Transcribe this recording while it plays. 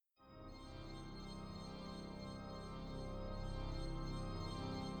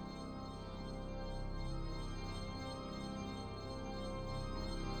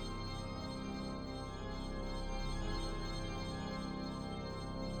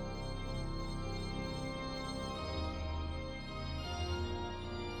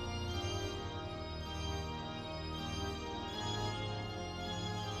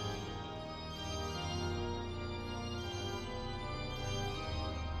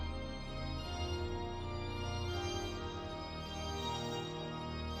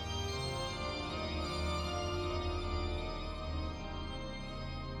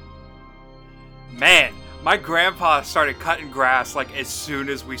Man, my grandpa started cutting grass like as soon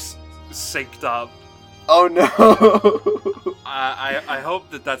as we synced up. Oh no! I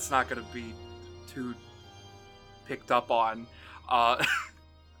hope that that's not going to be too picked up on. I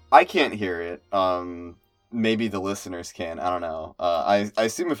can't hear it. Maybe the listeners can. I don't know. I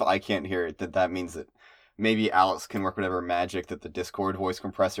assume if I can't hear it, that means that maybe Alex can work whatever magic that the Discord voice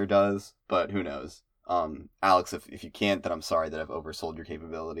compressor does, but who knows? Alex, if you can't, then I'm sorry that I've oversold your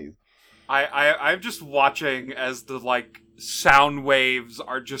capabilities. I'm just watching as the, like, sound waves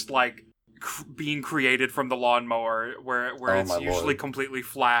are just, like, being created from the lawnmower, where it's usually Lord. completely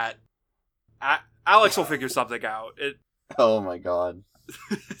flat. Alex will figure something out. Oh my god.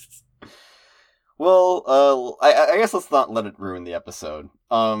 Well, I guess let's not let it ruin the episode.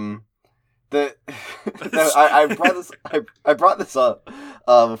 I brought this up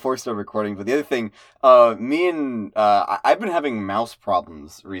before we started recording, but the other thing, I've been having mouse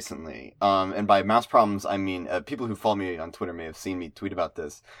problems recently. And by mouse problems, I mean people who follow me on Twitter may have seen me tweet about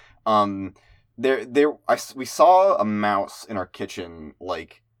this. We saw a mouse in our kitchen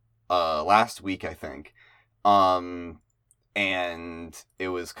like last week, I think. And it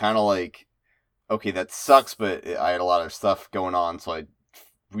was kind of like, okay, that sucks, but I had a lot of stuff going on, so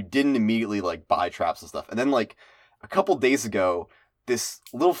we didn't immediately like buy traps and stuff. And then like a couple days ago, this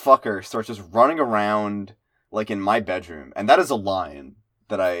little fucker starts just running around like in my bedroom, and that is a line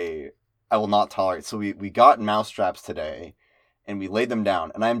that I will not tolerate. So we got mouse traps today, and we laid them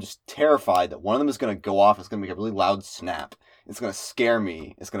down, and I'm just terrified that one of them is going to go off. It's going to make a really loud snap. It's going to scare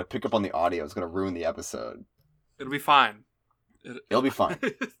me. It's going to pick up on the audio. It's going to ruin the episode. It'll be fine. It'll be fine.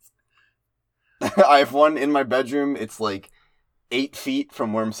 I have one in my bedroom. It's like 8 feet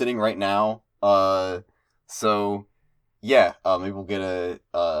from where I'm sitting right now. So yeah, maybe we'll get a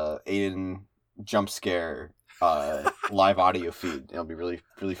Aiden jump scare live audio feed. It'll be really,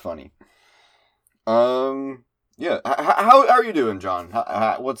 really funny. Yeah. How are you doing, John?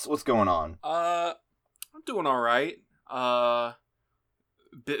 What's going on? I'm doing all right.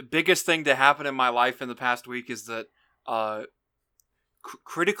 Biggest thing to happen in my life in the past week is that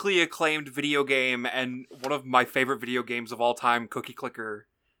critically acclaimed video game and one of my favorite video games of all time, Cookie Clicker,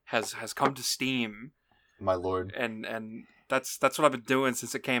 has come to Steam. My lord. And that's what I've been doing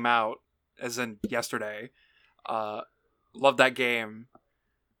since it came out, as in yesterday. Love that game.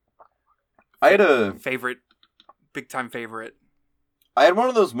 I had a big time favorite. I had one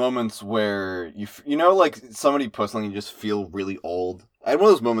of those moments where you know, like somebody posts something and you just feel really old. I had one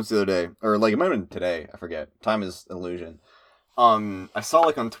of those moments the other day, or like it might have been today. I forget. Time is an illusion. I saw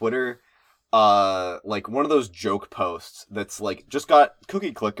like on Twitter, like one of those joke posts that's like just got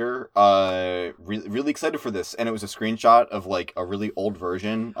Cookie Clicker, really excited for this, and it was a screenshot of like a really old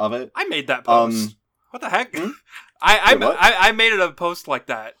version of it. I made that post. What the heck? Hmm? I made it a post like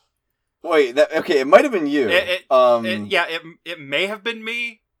that. Wait, okay, it might have been you. It may have been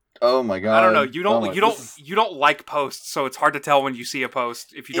me. Oh my god! I don't know. You don't like posts, so it's hard to tell when you see a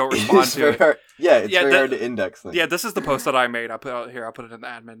post if you don't respond to it. Hard. Yeah, it's very hard to index things. Yeah, this is the post that I made. I'll put it in the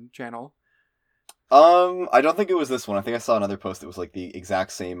admin channel. I don't think it was this one. I think I saw another post that was like the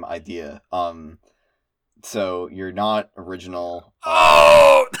exact same idea. So you're not original.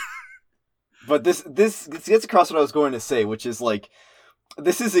 Oh. But this gets across what I was going to say, which is like,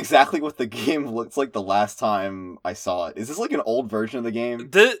 this is exactly what the game looks like the last time I saw it. Is this like an old version of the game?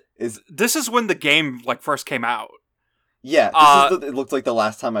 This is when the game like first came out. Yeah, it looked like the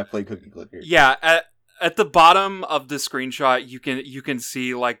last time I played Cookie Clicker. Yeah, at the bottom of the screenshot, you can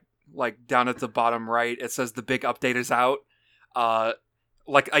see like down at the bottom right, it says the big update is out.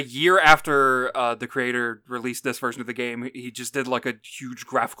 Like a year after the creator released this version of the game, he just did like a huge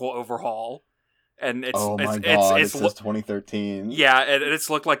graphical overhaul. And it says 2013. Yeah, and it's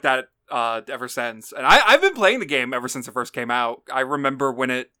looked like that ever since. And I've been playing the game ever since it first came out. I remember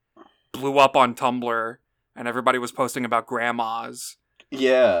when it blew up on Tumblr and everybody was posting about grandmas.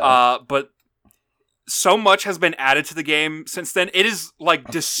 Yeah. But so much has been added to the game since then. It is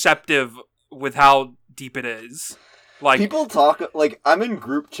like deceptive with how deep it is. Like, people talk, like, I'm in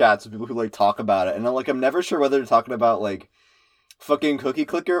group chats with people who like talk about it, and I'm never sure whether they're talking about like fucking Cookie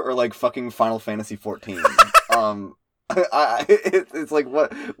Clicker or like fucking Final Fantasy 14. It's like,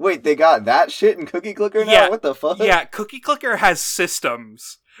 what? Wait, they got that shit in Cookie Clicker now? Yeah, what the fuck? Yeah, Cookie Clicker has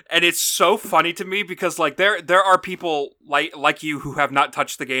systems, and it's so funny to me because like there are people like you who have not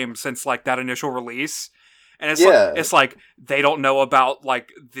touched the game since like that initial release, and it's like they don't know about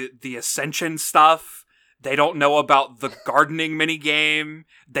like the Ascension stuff. They don't know about the gardening minigame.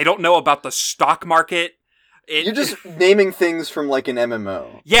 They don't know about the stock market. You're just naming things from like an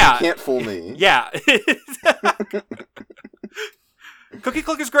MMO. Yeah. You can't fool me. Yeah. Cookie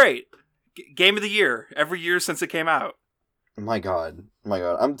Clicker's great. Game of the year every year since it came out. My God,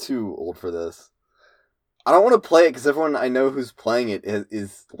 I'm too old for this. I don't want to play it because everyone I know who's playing it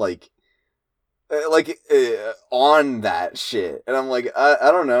is on that shit, and I'm like,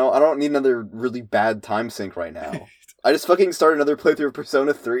 I don't know. I don't need another really bad time sink right now. I just fucking started another playthrough of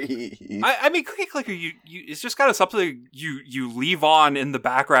Persona 3. I mean, Cookie Clicker, you it's just kind of something you leave on in the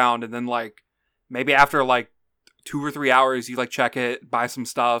background, and then like maybe after like 2 or 3 hours, you like check it, buy some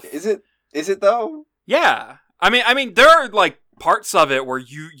stuff. Is it though? Yeah. I mean, there are like parts of it where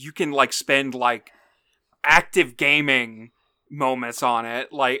you can like spend like active gaming moments on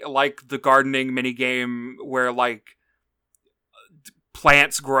it, like the gardening mini game where like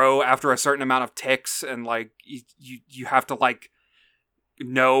plants grow after a certain amount of ticks, and like you have to like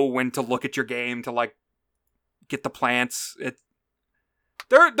know when to look at your game to like get the plants.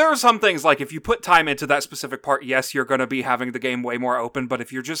 There are some things like if you put time into that specific part, yes, you're going to be having the game way more open, but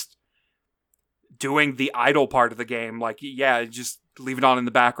if you're just doing the idle part of the game, like, yeah, just leave it on in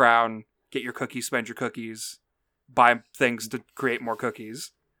the background, get your cookies, spend your cookies, buy things to create more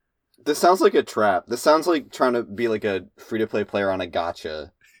cookies. This sounds like a trap. This sounds like trying to be like a free-to-play player on a gacha.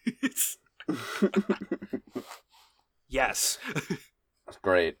 Yes.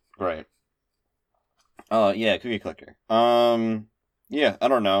 Great. Yeah, Cookie Clicker. Yeah, I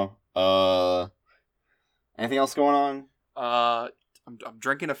don't know. Anything else going on? I'm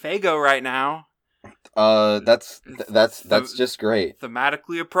drinking a Faygo right now. That's just great.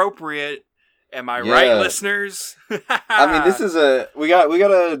 Thematically appropriate. Am I right, listeners? I mean, this is we got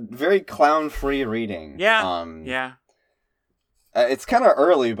a very clown-free reading. Yeah. Yeah. It's kind of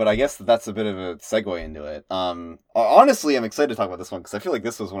early, but I guess that's a bit of a segue into it. Honestly, I'm excited to talk about this one because I feel like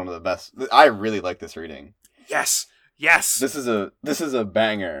this was one of the best. I really like this reading. Yes. This is a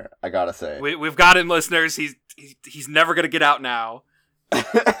banger, I gotta say. We've got him, listeners. He's never gonna get out now.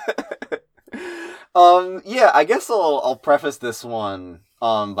 Yeah, I guess I'll preface this one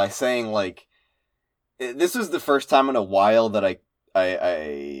by saying like this was the first time in a while that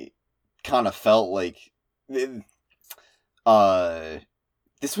I kind of felt like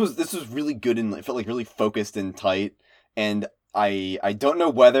this was really good and it felt like really focused and tight, and I don't know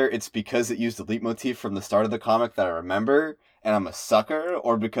whether it's because it used the leitmotif from the start of the comic that I remember and I'm a sucker,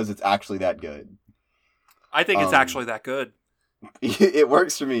 or because it's actually that good. I think it's actually that good. It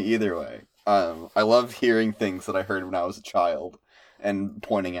works for me either way. I love hearing things that I heard when I was a child and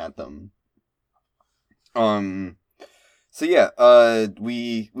pointing at them. So yeah,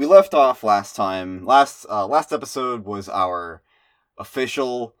 we left off last time. Last episode was our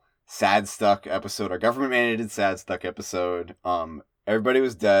official Sad Stuck episode, our government mandated Sad Stuck episode. Everybody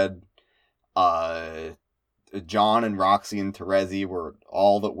was dead. John and Roxy and Terezi were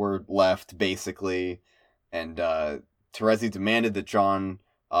all that were left, basically. And Terezi demanded that John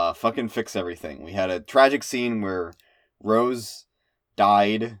fucking fix everything. We had a tragic scene where Rose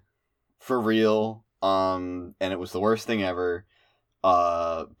died for real. And it was the worst thing ever.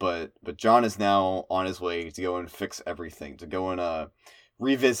 But John is now on his way to go and fix everything, to go and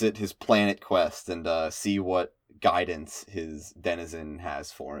revisit his planet quest and see what guidance his denizen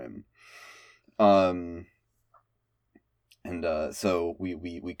has for him. So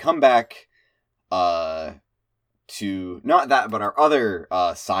we come back to not that, but our other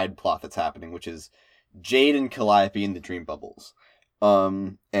side plot that's happening, which is Jade and Calliope in the Dream Bubbles.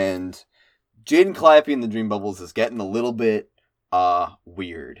 And Jade and Calliope in the Dream Bubbles is getting a little bit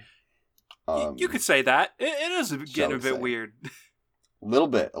weird. You could say that. It is getting a bit weird. A little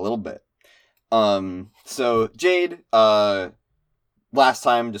bit. So Jade, last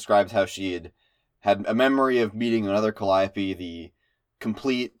time described how she had a memory of meeting another Calliope, the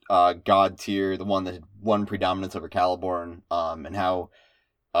complete god tier, the one that had won predominance over Caliborn, and how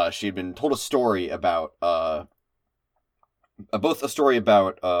she had been told a story about both a story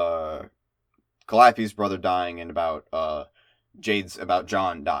about Calliope's brother dying and about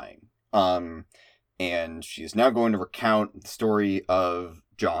John dying. And she's now going to recount the story of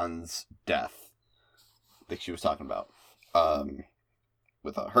John's death that she was talking about.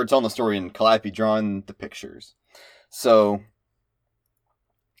 With her telling the story and Calliope drawing the pictures. So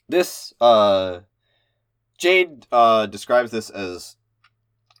this Jade describes this as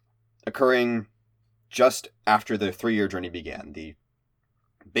occurring just after the 3-year journey began, the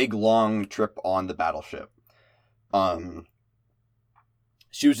big long trip on the battleship.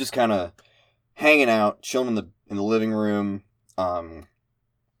 She was just kind of hanging out, chilling in the living room.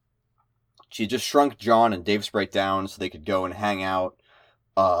 She just shrunk John and Dave Sprite down so they could go and hang out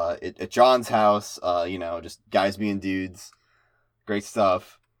at John's house. Just guys being dudes, great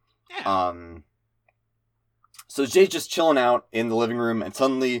stuff. Yeah. So Jade's just chilling out in the living room, and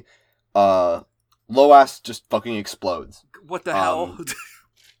suddenly Loas just fucking explodes. What the hell?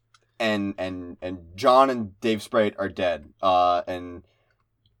 and John and Dave Sprite are dead. And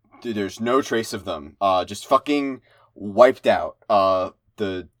there's no trace of them. Just fucking wiped out.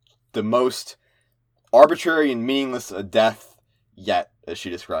 The most arbitrary and meaningless death yet, as she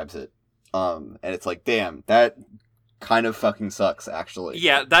describes it. And it's like, damn, that kind of fucking sucks, actually.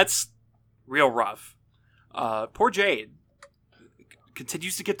 Yeah, that's real rough. Poor Jade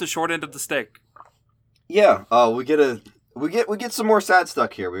continues to get the short end of the stick. Yeah, we get some more sad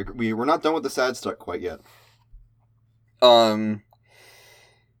stuff here. We're not done with the sad stuff quite yet.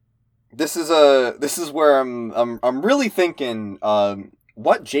 This is where I'm really thinking,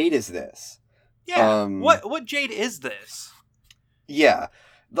 what Jade is this? Yeah, what Jade is this? Yeah,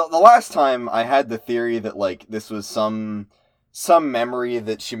 the last time I had the theory that like this was some memory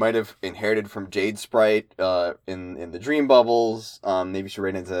that she might have inherited from Jade Sprite in the Dream Bubbles. Maybe she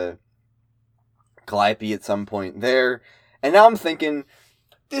ran into Calliope at some point there. And now I'm thinking,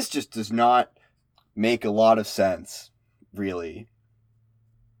 this just does not make a lot of sense, really.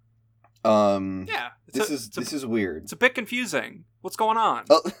 Yeah. This is weird. It's a bit confusing. What's going on?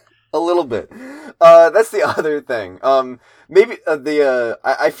 A little bit. That's the other thing. Maybe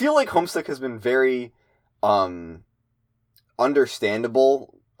I feel like Homestuck has been very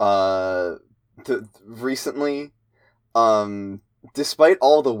understandable recently. Despite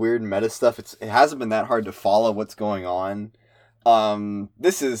all the weird meta stuff, it hasn't been that hard to follow what's going on.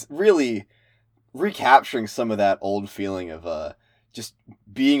 This is really recapturing some of that old feeling of just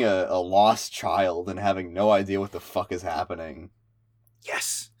being a lost child and having no idea what the fuck is happening.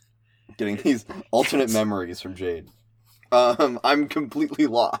 Yes! Getting these alternate memories from Jade. I'm completely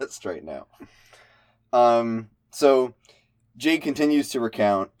lost right now. So Jade continues to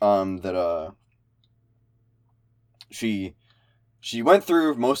recount that she went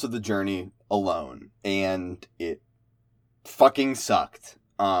through most of the journey alone, and it fucking sucked.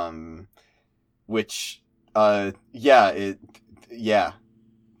 Which it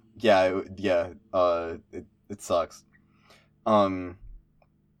sucks.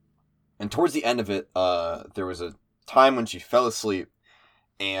 And towards the end of it, there was a time when she fell asleep,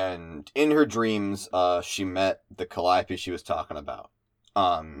 and in her dreams, she met the Calliope she was talking about.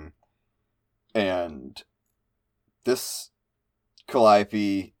 And this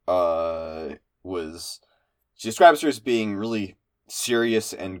Calliope, she describes her as being really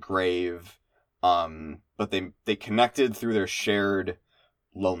serious and grave, but they connected through their shared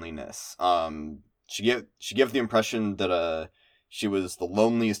loneliness. She gave the impression that, she was the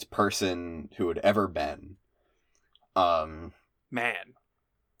loneliest person who had ever been. Man.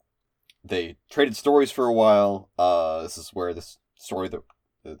 They traded stories for a while. This is where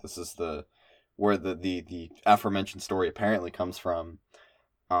where the aforementioned story apparently comes from.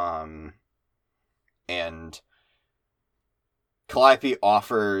 And Calliope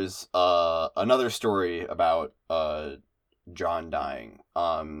offers another story about John dying.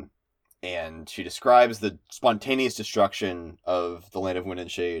 And she describes the spontaneous destruction of the Land of Wind and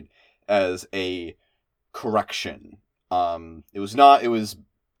Shade as a correction. It was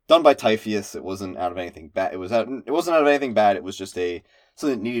done by Typheus. It wasn't out of anything bad. It wasn't out of anything bad. It was just something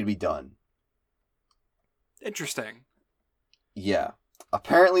that needed to be done. Interesting. Yeah.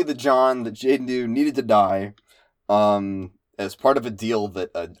 Apparently the John that Jade knew needed to die, as part of a deal that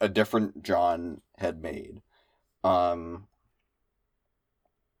a different John had made.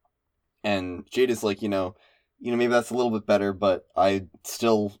 And Jade is like, maybe that's a little bit better, but I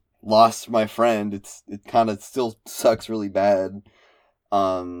still lost my friend. It kind of still sucks really bad.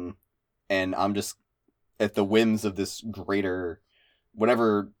 And I'm just at the whims of this greater,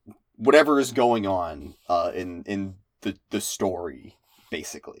 whatever is going on, in the story,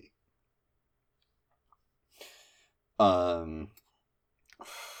 basically. I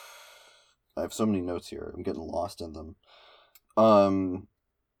have so many notes here. I'm getting lost in them.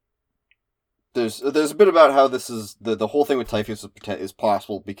 There's a bit about how this is the whole thing with Typheus is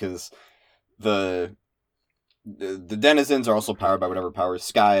possible because the denizens are also powered by whatever powers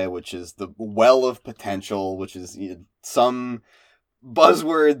Skaya, which is the well of potential, which is some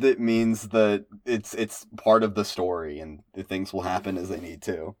buzzword that means that it's part of the story and the things will happen as they need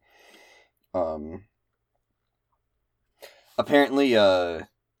to. Apparently, the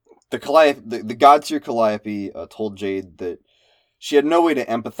God-tier Calliope told Jade that she had no way to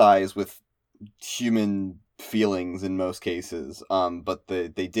empathize with human feelings in most cases, but they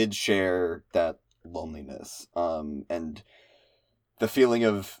did share that loneliness, and the feeling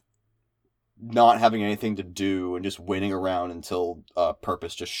of not having anything to do and just waiting around until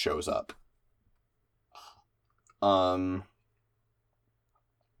purpose just shows up.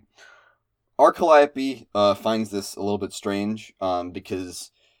 our Calliope finds this a little bit strange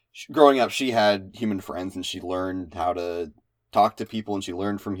because growing up she had human friends and she learned how to talk to people and she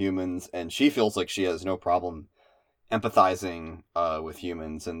learned from humans, and she feels like she has no problem empathizing with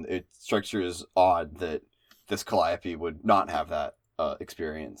humans, and it strikes her as odd that this Calliope would not have that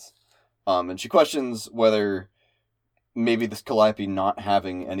experience. And she questions whether maybe this Calliope not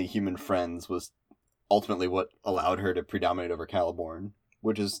having any human friends was ultimately what allowed her to predominate over Caliborn,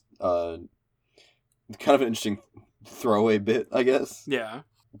 which is kind of an interesting throwaway bit, I guess. Yeah.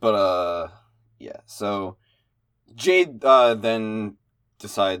 But, yeah, so Jade then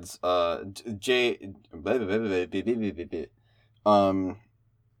decides, Jade...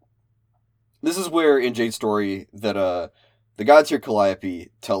 This is where, in Jade's story, that, the God Tier Calliope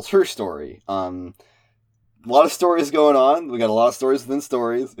tells her story. A lot of stories going on. We got a lot of stories within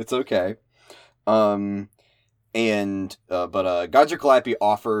stories. It's okay. But God Tier Calliope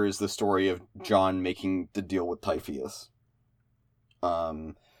offers the story of John making the deal with Typhoeus.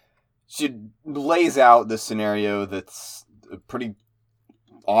 She lays out the scenario that's pretty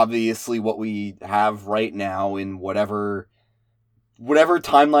obviously what we have right now in whatever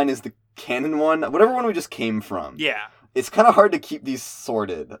timeline is the canon one, whatever one we just came from. Yeah. It's kind of hard to keep these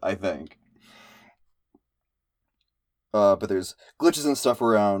sorted, I think. But there's glitches and stuff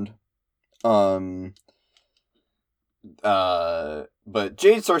around. But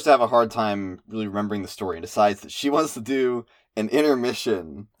Jade starts to have a hard time really remembering the story and decides that she wants to do an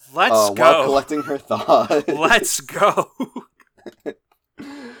intermission. Let's go. While collecting her thoughts. Let's go.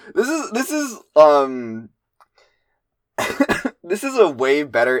 This is this is a way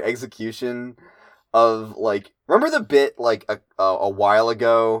better execution of, like, remember the bit, like, a while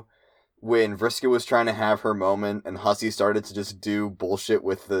ago when Vriska was trying to have her moment and Hussey started to just do bullshit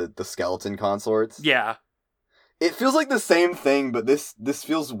with the skeleton consorts? Yeah. It feels like the same thing, but this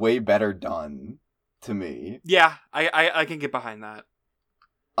feels way better done to me. Yeah, I can get behind that.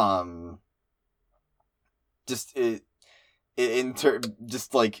 Just it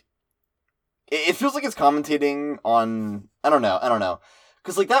feels like it's commentating on, I don't know.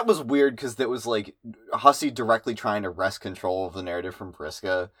 Because, like, that was weird, because that was, like, Hussey directly trying to wrest control of the narrative from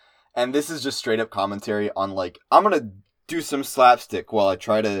Vriska. And this is just straight-up commentary on, like, I'm gonna do some slapstick while I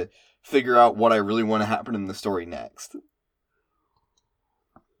try to figure out what I really want to happen in the story next.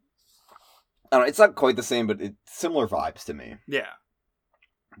 I don't know, it's not quite the same, but it's similar vibes to me. Yeah.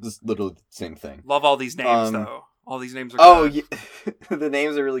 Just literally the same thing. Love all these names, though. All these names are good. Yeah. The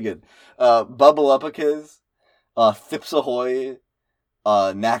names are really good. Bubbleupakas, Thips Ahoy,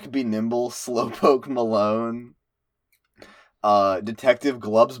 Knackby Nimble, Slowpoke Malone, Detective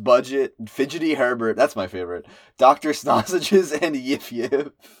Glub's Budget, Fidgety Herbert, that's my favorite, Dr. Snossages, and Yif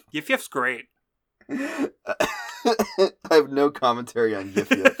Yif. Yif Yif's great. I have no commentary on Yif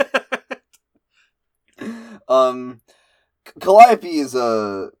Yif. Calliope is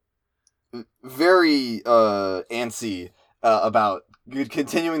very antsy about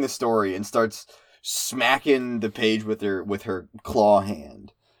continuing the story and starts smacking the page with her claw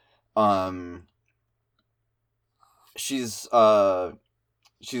hand. She's very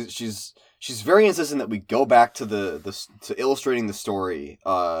insistent that we go back to to illustrating the story.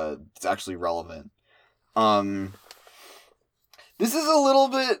 It's actually relevant.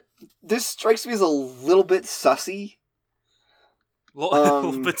 This strikes me as a little bit sussy. A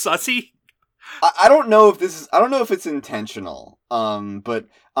little bit sussy? I don't know if it's intentional. But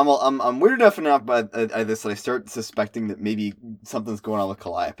I'm weird enough now by this that I start suspecting that maybe something's going on with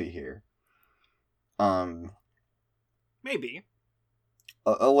Calliope here. Maybe.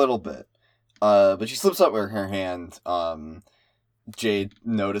 A little bit. But she slips up with her hand. Jade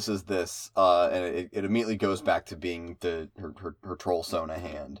notices this, and it immediately goes back to being her troll Sona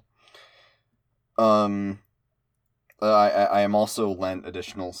hand. I am also lent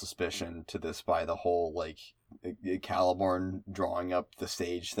additional suspicion to this by the whole, like, Caliborn drawing up the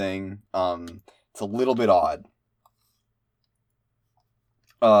stage thing. It's a little bit odd.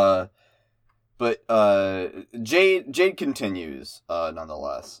 But Jade continues,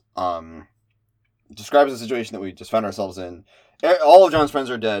 nonetheless. Describes the situation that we just found ourselves in. All of John's friends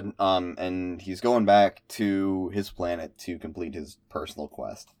are dead, and he's going back to his planet to complete his personal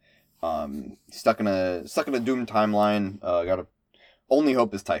quest. Stuck in a doomed timeline. Only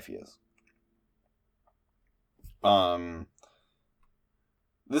hope is Typhoeus.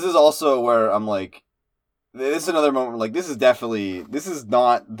 This is also where I'm like, this is another moment where, like, this is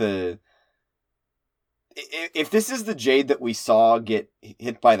not the... If this is the Jade that we saw get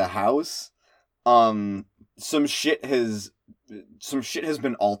hit by the house, some shit has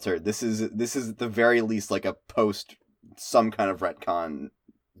been altered. This is at the very least like a post some kind of retcon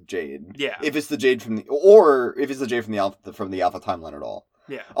Jade. Yeah. If it's the Jade from the Alpha timeline at all.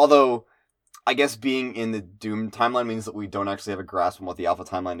 Yeah. Although, I guess being in the Doom timeline means that we don't actually have a grasp on what the Alpha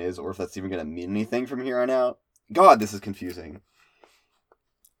timeline is, or if that's even going to mean anything from here on out. God, this is confusing.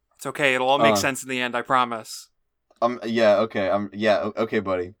 It's okay. It'll all make sense in the end. I promise. Yeah. Okay. Okay,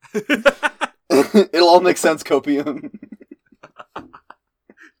 buddy. It'll all make sense, Copium.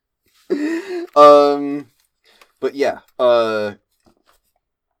 But yeah.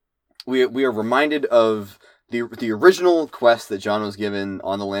 We are reminded of the original quest that John was given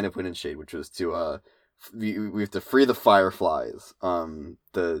on the Land of Wind and Shade, which was to we have to free the Fireflies.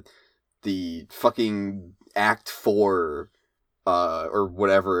 The fucking Act 4 or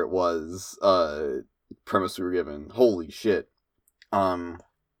whatever it was premise we were given. Holy shit.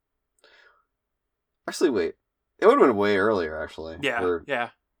 Actually, wait. It would have been way earlier, actually. Yeah. Yeah.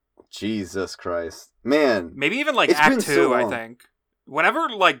 Jesus Christ, man. Maybe even like Act 2. I think. Whenever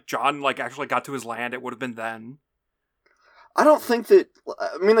like John like actually got to his land, it would have been then. I don't think that.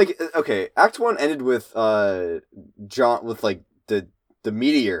 I mean, like, okay, Act 1 ended with John with like the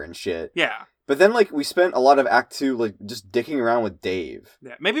meteor and shit. Yeah. But then like we spent a lot of Act 2 like just dicking around with Dave.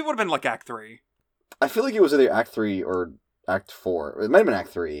 Yeah. Maybe it would have been like Act 3. I feel like it was either Act 3 or Act 4. It might have been Act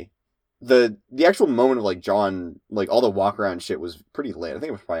 3. The actual moment of like John, like all the walk around shit was pretty late. I think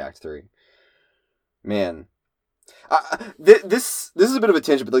it was probably Act 3. Man. This is a bit of a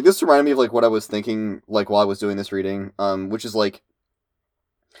tangent, but like this reminded me of like what I was thinking like while I was doing this reading, which is like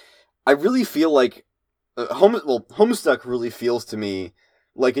I really feel like Homestuck really feels to me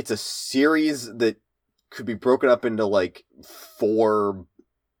like it's a series that could be broken up into like 4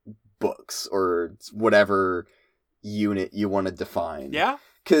 books or whatever unit you want to define. Yeah,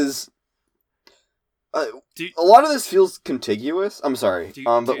 because a lot of this feels contiguous. I'm sorry,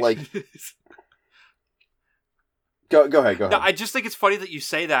 but like. Go ahead. No, I just think it's funny that you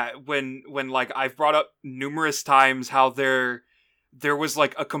say that when like I've brought up numerous times how there was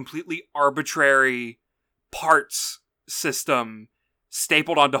like a completely arbitrary parts system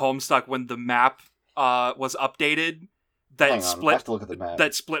stapled onto Homestuck when the map was updated that I have to look at the map.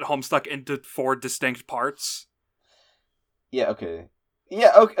 That split Homestuck into 4 distinct parts. Yeah, okay.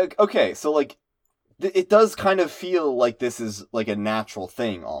 Yeah, okay. So like it does kind of feel like this is like a natural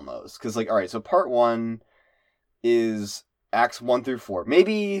thing almost, cuz like all right, so part 1 is Acts 1 through 4.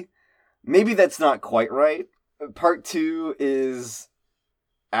 Maybe that's not quite right. Part 2 is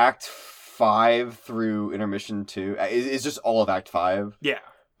Act 5 through Intermission 2. It's just all of Act 5. Yeah.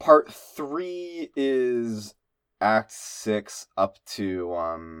 Part 3 is Act 6 up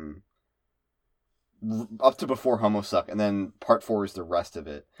to before Homosuck, and then Part 4 is the rest of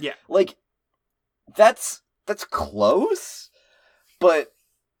it. Yeah. Like that's close, but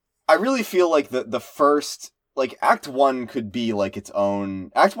I really feel like the first, like, Act 1 could be, like, its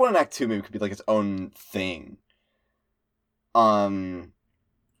own... Act 1 and Act 2 maybe could be, like, its own thing. And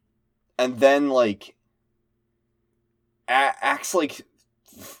then, like... Acts, like...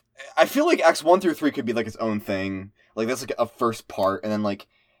 I feel like Acts 1 through 3 could be, like, its own thing. Like, that's, like, a first part. And then, like,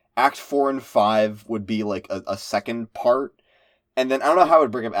 Act 4 and 5 would be, like, a second part. And then, I don't know how I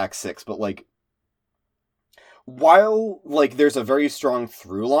would bring up Act 6, but, like... While, like, there's a very strong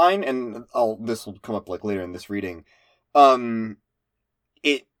through line, and this will come up, like, later in this reading,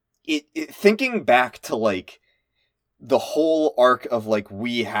 it thinking back to, like, the whole arc of, like,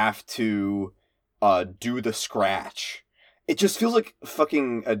 we have to, do the scratch, it just feels like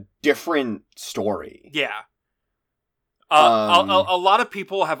fucking a different story. Yeah. A lot of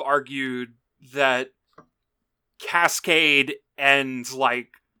people have argued that Cascade ends, like,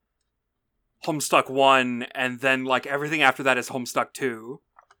 Homestuck 1, and then, like, everything after that is Homestuck 2.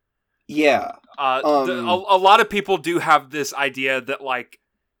 Yeah. A lot of people do have this idea that, like,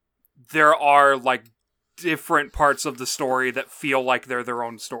 there are, like, different parts of the story that feel like they're their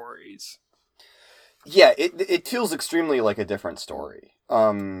own stories. Yeah, it feels extremely like a different story.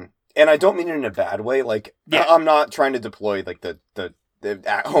 And I don't mean it in a bad way. Like, yeah. I'm not trying to deploy, like, the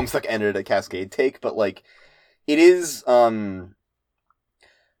Homestuck ended a Cascade take, but, like, it is,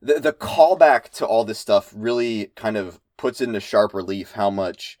 The callback to all this stuff really kind of puts into sharp relief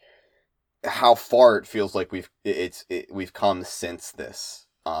how far it feels like we've come since this,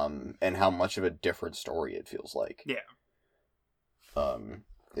 and how much of a different story it feels like. Yeah.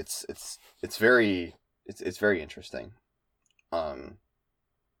 It's very interesting. But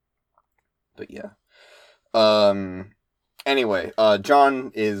yeah. Anyway,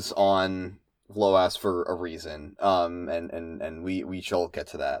 John is on Loas for a reason, and we shall get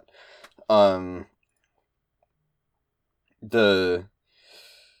to that.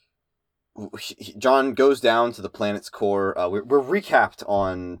 John goes down to the planet's core. We're recapped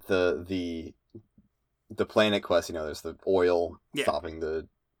on the planet quest. There's the oil stopping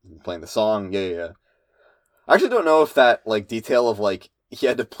playing the song. Yeah. I actually don't know if that detail of he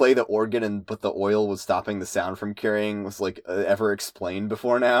had to play the organ but the oil was stopping the sound from carrying was ever explained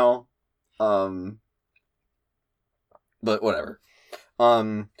before now. But whatever.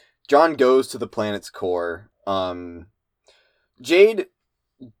 John goes to the planet's core. Jade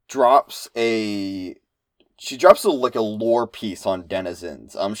drops a lore piece on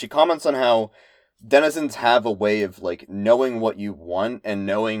denizens. She comments on how denizens have a way of knowing what you want and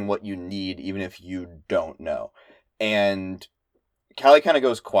knowing what you need even if you don't know. And Callie kind of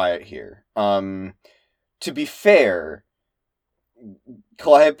goes quiet here. To be fair,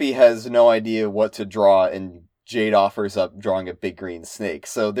 Calliope has no idea what to draw, and Jade offers up drawing a big green snake.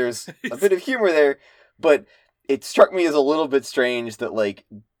 So there's a bit of humor there, but it struck me as a little bit strange that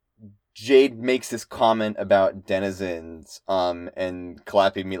Jade makes this comment about denizens, and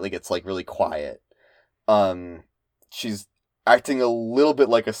Calliope immediately gets really quiet. She's acting a little bit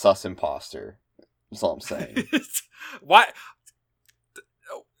like a sus imposter. That's all I'm saying. Why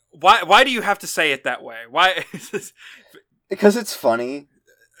do you have to say it that way? Why? Because it's funny.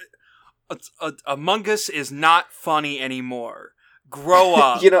 Among Us is not funny anymore. Grow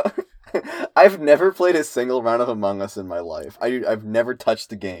up. I've never played a single round of Among Us in my life. I've never touched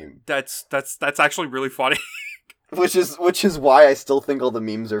the game. That's actually really funny. which is why I still think all the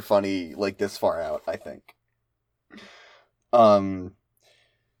memes are funny this far out, I think.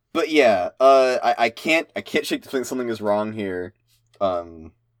 But yeah, I can't shake the feeling something is wrong here.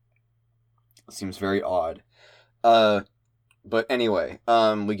 Seems very odd. But anyway,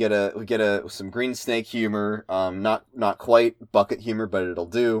 we get some green snake humor. Not quite bucket humor, but it'll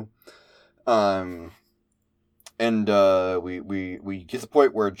do. And we get to the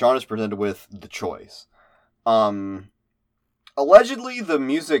point where John is presented with the choice. Allegedly, the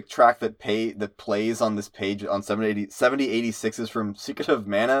music track that plays on this page on 7086 is from Secret of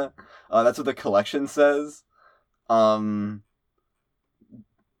Mana. That's what the collection says.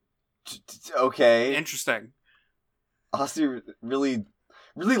 Okay. Interesting. Aussie really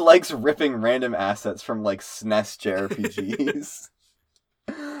likes ripping random assets from SNES JRPGs.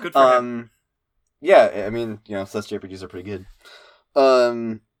 Good for him. Yeah, I mean, SNES JRPGs are pretty good.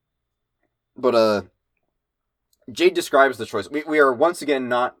 But Jade describes the choice. We are once again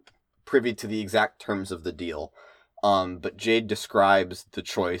not privy to the exact terms of the deal. But Jade describes the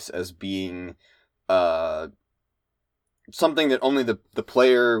choice as being something that only the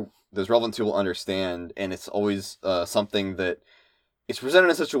player that's relevant to will understand, and it's always something that it's presented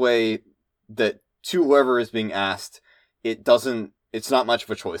in such a way that to whoever is being asked, it's not much of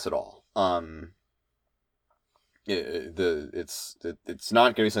a choice at all. It's not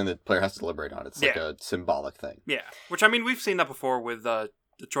going to be something that the player has to deliberate on. It's a symbolic thing. Yeah, which I mean we've seen that before with the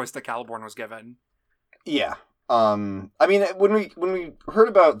choice that Caliborn was given. Yeah. I mean when we heard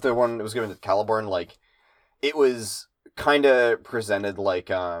about the one that was given to Caliborn, it was kind of presented well,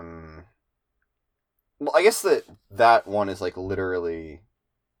 I guess that one is literally,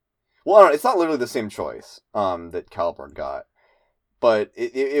 well, I don't know, it's not literally the same choice that Caliborn got, but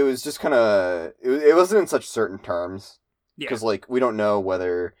it was just kind of it wasn't in such certain terms because we don't know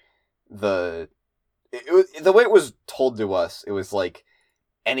whether the way it was told to us, it was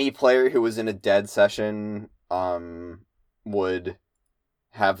any player who was in a dead session would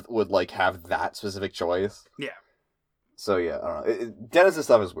have that specific choice. Yeah. So yeah, I don't know. Denizen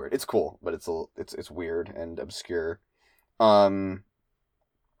stuff is weird. It's cool, but it's weird and obscure. I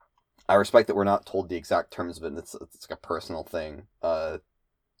respect that we're not told the exact terms of it, and it's a personal thing. But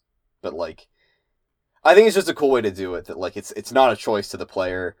I think it's just a cool way to do it. That it's not a choice to the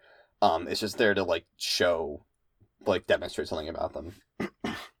player. It's just there to show, demonstrate something about them.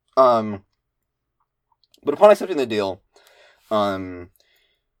 But upon accepting the deal,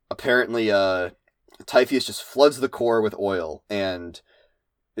 apparently Typheus just floods the core with oil, and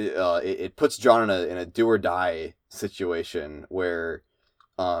it puts John in a do or die situation where,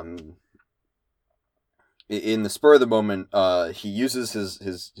 in the spur of the moment, he uses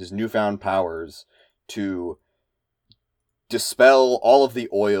his newfound powers to dispel all of the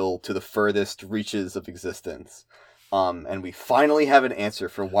oil to the furthest reaches of existence. And we finally have an answer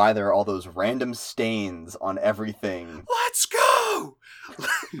for why there are all those random stains on everything. Let's go!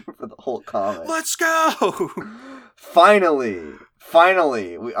 For the whole comic. Let's go! Finally,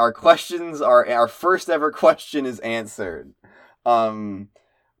 our first ever question is answered.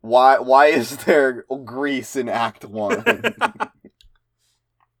 Why is there grease in Act 1?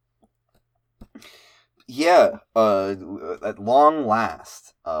 Yeah, at long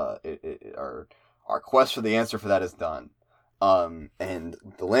last, Our quest for the answer for that is done. And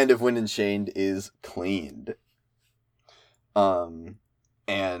the land of Wind and Shade is cleaned.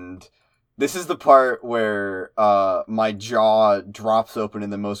 And this is the part where my jaw drops open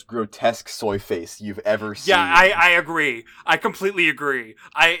in the most grotesque soy face you've ever seen. Yeah, I agree. I completely agree.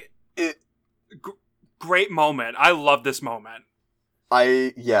 Great moment. I love this moment.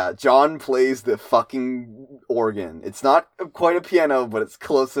 John plays the fucking organ. It's not quite a piano, but it's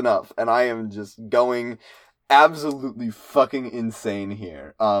close enough. And I am just going absolutely fucking insane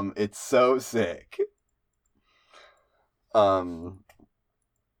here. It's so sick.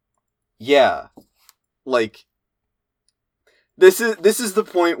 Yeah. Like, this is the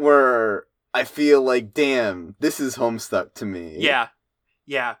point where I feel like, damn, this is Homestuck to me. Yeah.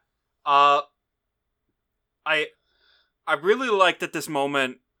 Yeah. I really like that this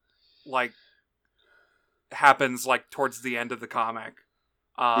moment, like, happens, like, towards the end of the comic.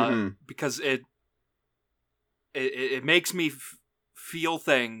 Because it makes me feel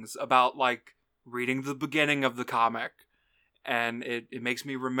things about, like, reading the beginning of the comic. And it makes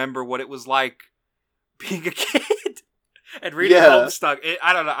me remember what it was like being a kid and reading Homestuck.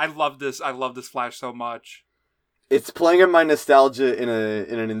 I don't know. I love this Flash so much. It's playing on my nostalgia in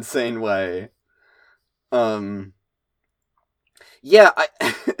an insane way. Yeah,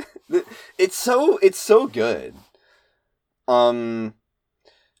 it's so good. The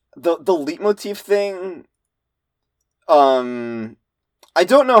leitmotif thing. I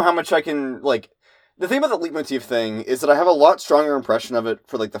don't know how much I can like. The thing about the leitmotif thing is that I have a lot stronger impression of it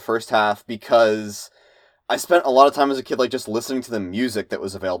for like the first half because I spent a lot of time as a kid like just listening to the music that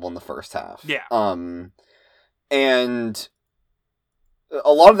was available in the first half. Yeah. And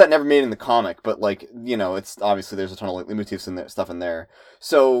a lot of that never made it in the comic, but like, you know, it's obviously there's a ton of like leitmotifs and stuff in there.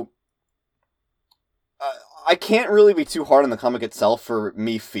 So I can't really be too hard on the comic itself for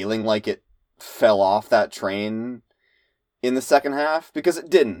me feeling like it fell off that train in the second half, because it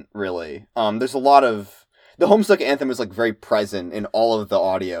didn't really. There's a lot of the Homestuck anthem is like very present in all of the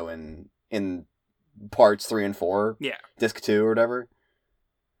audio in parts 3 and 4. Yeah. Disc 2 or whatever.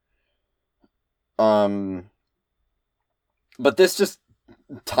 But this just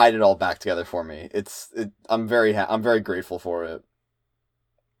tied it all back together for me. I'm very grateful for it.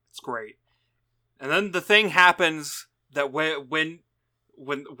 It's great. And then the thing happens that when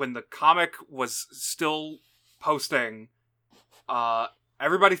the comic was still posting,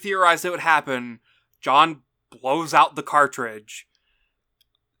 everybody theorized it would happen. John blows out the cartridge.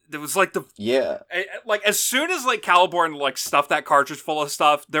 There was like like as soon as like Caliborn like stuffed that cartridge full of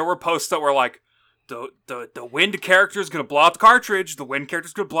stuff, there were posts that were like, the Wind character is gonna blow out the cartridge. The Wind character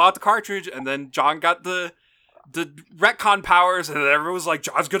is gonna blow out the cartridge, and then John got the retcon powers, and then everyone was like,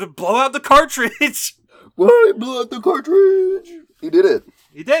 John's gonna blow out the cartridge. Why blow out the cartridge? He did it.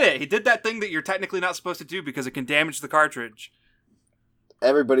 He did it. He did that thing that you're technically not supposed to do because it can damage the cartridge.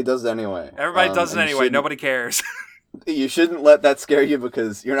 Everybody does it anyway. Everybody does it anyway. Nobody cares. You shouldn't let that scare you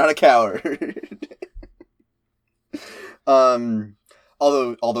because you're not a coward.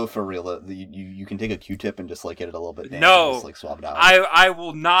 Although for real, you can take a Q-tip and just like get it a little bit damp and just like swap it out. I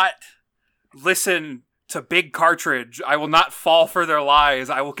will not listen to Big Cartridge. I will not fall for their lies.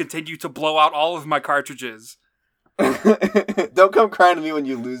 I will continue to blow out all of my cartridges. Don't come crying to me when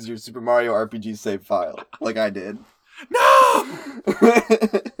you lose your Super Mario RPG save file, like I did. No.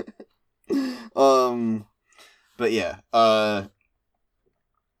 But yeah,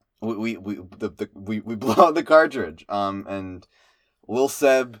 we blow out the cartridge, and Lil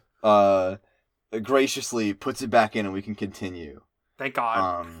Seb graciously puts it back in, and we can continue. Thank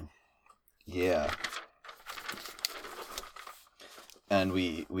God. Yeah. And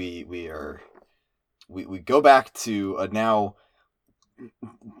we go back to now.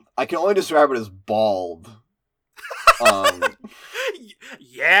 I can only describe it as bald.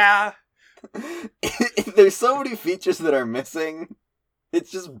 Yeah. There's so many features that are missing.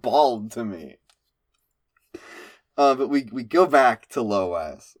 It's just bald to me. But we go back to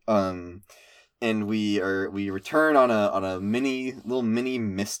Loas. And we return on a little mini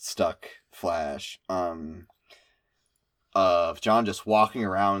Miststuck flash. Of John just walking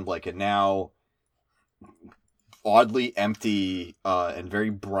around like a now oddly empty and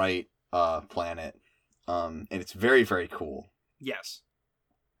very bright planet. And it's very, very cool. Yes.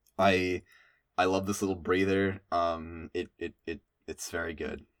 I love this little breather. It's very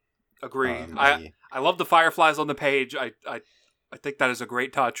good. Agree. I love the fireflies on the page. I think that is a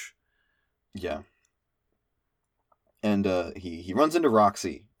great touch. Yeah. And he runs into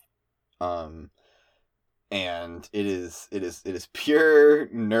Roxy. And it is pure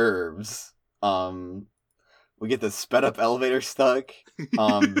nerves. We get the sped up elevator stuck.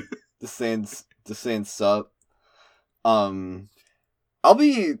 Just saying sup. I'll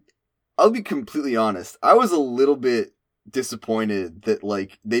be completely honest. I was a little bit disappointed that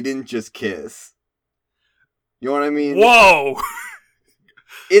like they didn't just kiss. You know what I mean? Whoa!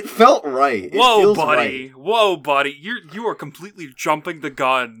 It felt right. Whoa, buddy! Right. Whoa, buddy! You are completely jumping the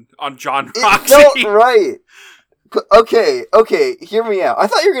gun on John Roxy. It felt right. Okay. Hear me out. I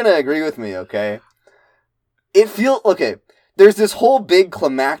thought you were gonna agree with me. Okay. There's this whole big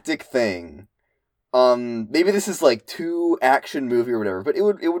climactic thing. Maybe this is like too action movie or whatever, but it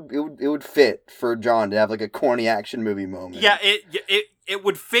would fit for John to have like a corny action movie moment. Yeah, it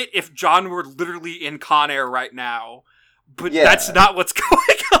would fit if John were literally in Con Air right now. But that's not what's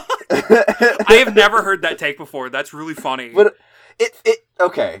going on. I have never heard that take before. That's really funny. But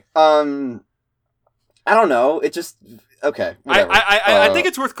okay. I don't know. It just okay. Whatever. I think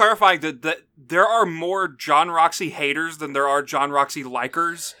it's worth clarifying that there are more John Roxy haters than there are John Roxy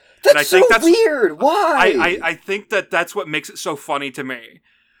likers. That's weird. Why? I think that's what makes it so funny to me.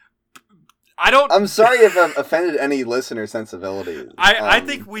 I'm sorry if I've offended any listener sensibilities. I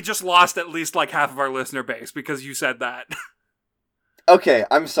think we just lost at least like half of our listener base because you said that. Okay,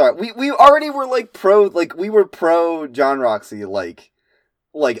 I'm sorry. We already were like we were pro John Roxy like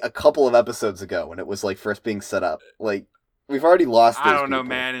a couple of episodes ago when it was like first being set up. Like we've already lost those I don't know, people.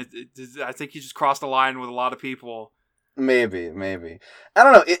 man. I think you just crossed a line with a lot of people. Maybe. I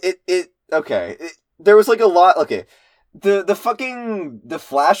don't know. Okay. There was like a lot. Okay. The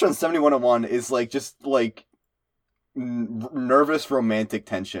Flash on 7101 is like just like nervous romantic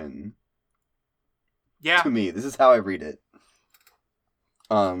tension. Yeah. To me, this is how I read it.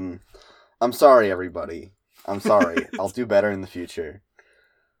 I'm sorry, everybody. I'm sorry. I'll do better in the future.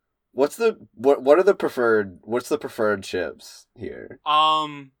 What's the preferred ships here?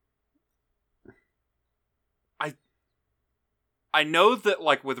 I know that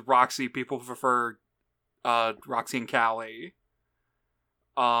like with Roxy, people prefer Roxy and Callie.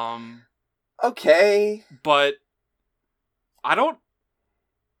 Okay. But I don't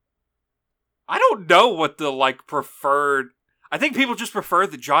know what the like preferred. I think people just prefer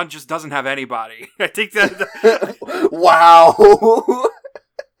that John just doesn't have anybody. I think that. Wow.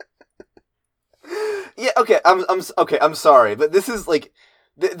 Yeah. Okay. I'm sorry, but this is like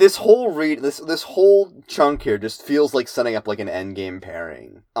this whole this whole chunk here just feels like setting up like an endgame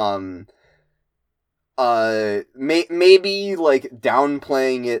pairing. Maybe like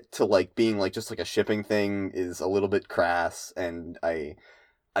downplaying it to like being like just like a shipping thing is a little bit crass, and I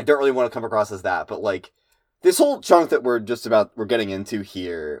don't really want to come across as that, but like this whole chunk that we're getting into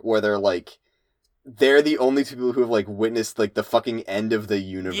here, where they're the only two people who have like witnessed like the fucking end of the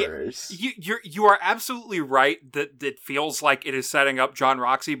universe. You are absolutely right that it feels like it is setting up John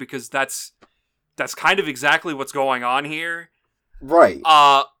Roxy, because that's kind of exactly what's going on here. Right.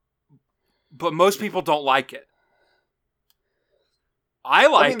 But most people don't like it. I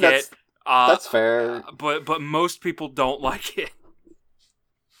like it. That's fair. But most people don't like it.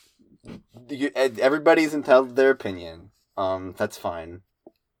 Everybody's entitled to their opinion. That's fine.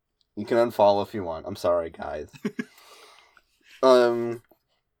 You can unfollow if you want. I'm sorry, guys. But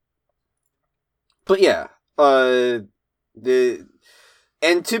yeah.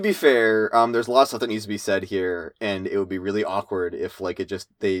 And to be fair, there's a lot of stuff that needs to be said here, and it would be really awkward if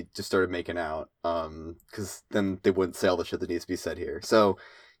they just started making out, because then they wouldn't say all the shit that needs to be said here. So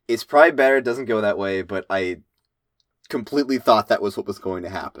it's probably better it doesn't go that way, but I completely thought that was what was going to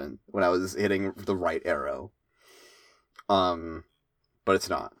happen when I was hitting the right arrow. But it's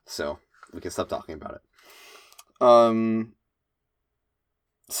not, so we can stop talking about it.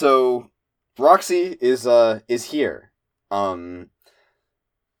 So Roxy is here.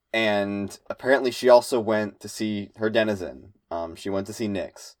 And apparently she also went to see her denizen. She went to see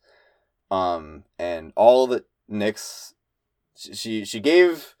Nyx. And all that Nyx, she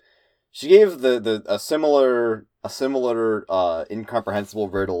gave a similar incomprehensible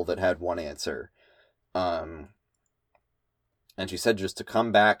riddle that had one answer. And she said just to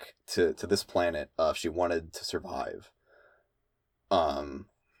come back to this planet if she wanted to survive.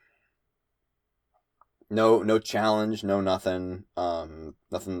 No challenge, no nothing.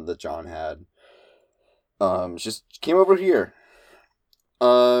 Nothing that John had. Just came over here.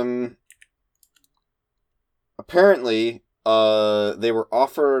 Apparently, they were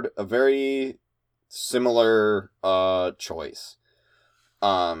offered a very similar choice.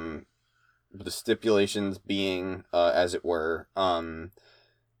 The stipulations being, as it were,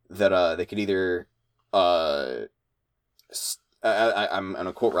 that they could either I'm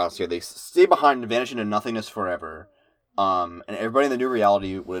gonna quote Rouse here. They stay behind and vanish into nothingness forever, And everybody in the new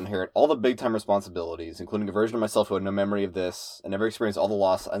reality would inherit all the big-time responsibilities, including a version of myself who had no memory of this and never experienced all the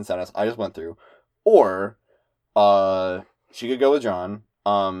loss and sadness I just went through. Or, she could go with John,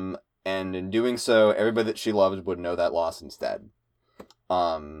 and in doing so, everybody that she loved would know that loss instead.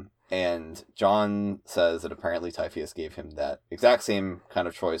 And John says that apparently Typhoeus gave him that exact same kind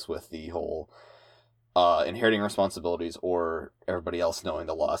of choice with the whole inheriting responsibilities or everybody else knowing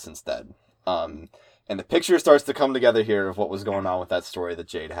the loss instead. And the picture starts to come together here of what was going on with that story that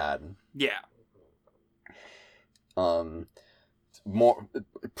Jade had. Yeah. More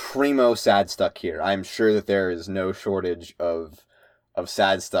primo sad stuck here. I'm sure that there is no shortage of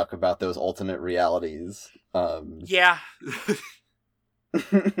sad stuff about those alternate realities. Yeah.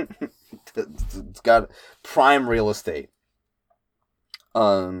 It's got prime real estate.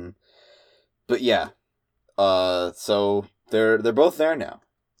 But yeah. So they're both there now.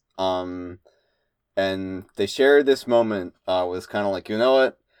 And they shared this moment was kind of like, you know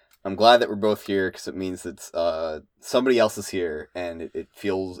what? I'm glad that we're both here because it means that somebody else is here, and it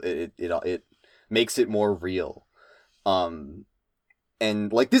feels it makes it more real. And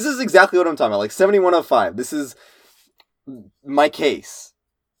like this is exactly what I'm talking about. Like 7105. This is my case.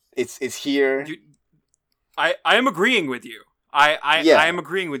 It's here. I am agreeing with you. I am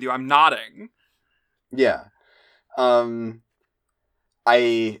agreeing with you. I'm nodding. Yeah.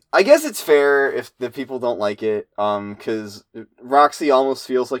 I guess it's fair if the people don't like it, because Roxy almost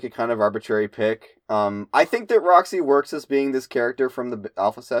feels like a kind of arbitrary pick. I think that Roxy works as being this character from the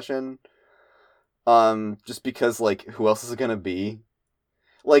alpha session, just because, like, who else is it gonna be?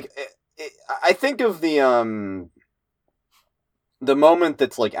 Like, I think of the moment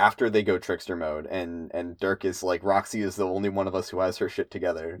that's, like, after they go trickster mode, and Dirk is like, Roxy is the only one of us who has her shit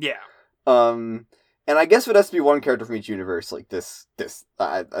together. Yeah. And I guess it has to be one character from each universe. Like it's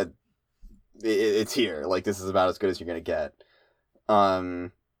here. Like this is about as good as you're gonna get.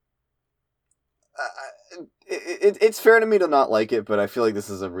 It's fair to me to not like it, but I feel like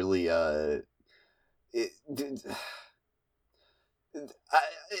this is a really it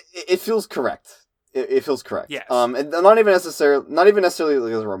feels correct. It feels correct. Yes. And not even necessarily as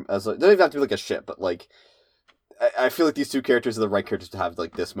it doesn't even have to be like a ship, but like I feel like these two characters are the right characters to have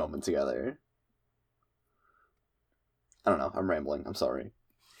like this moment together. I don't know. I'm rambling. I'm sorry.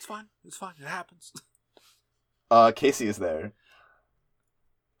 It's fine. It's fine. It happens. Casey is there.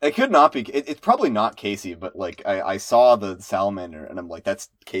 It could not be. It's probably not Casey, but like I saw the salamander and I'm like, that's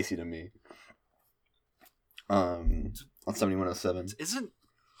Casey to me. On 7107.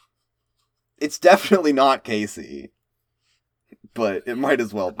 It's definitely not Casey, but it might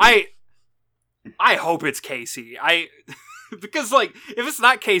as well be. I hope it's Casey. Because like if it's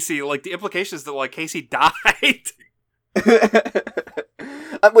not Casey, like the implication is that like Casey died.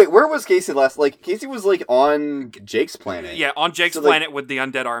 Wait, where was Casey last? Like, Casey was, like, on Jake's planet. Yeah, on Jake's planet with the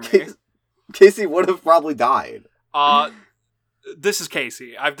undead army. Casey would have probably died. This is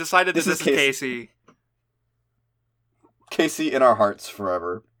Casey. I've decided this is Casey. Casey in our hearts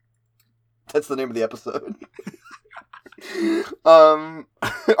forever. That's the name of the episode. Our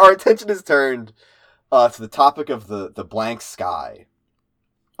attention is turned to the topic of the blank sky.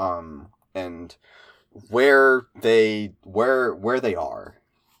 And where they are.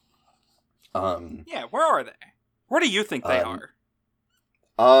 Yeah, where are they? Where do you think they are?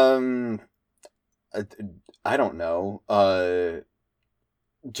 I don't know.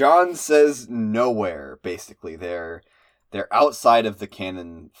 John says nowhere, basically. They're outside of the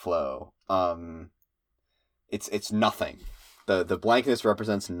canon flow. It's nothing. The blankness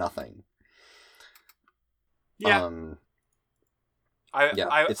represents nothing. Yeah.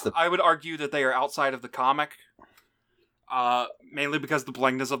 I would argue that they are outside of the comic, mainly because the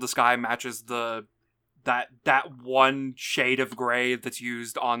blankness of the sky matches that one shade of gray that's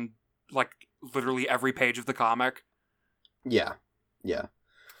used on like literally every page of the comic. Yeah.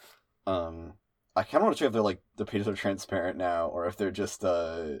 I kind of want to check if they're like the pages are transparent now or if they're just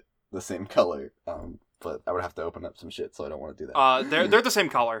the same color. But I would have to open up some shit, so I don't want to do that. They're the same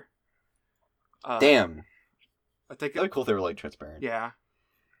color. Damn. I think that'd be cool if they were like transparent. Yeah.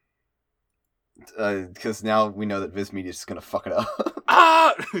 Because now we know that Viz Media is just gonna fuck it up.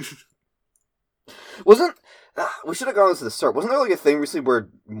 Ah! Wasn't we should have gone to the start? Wasn't there like a thing recently where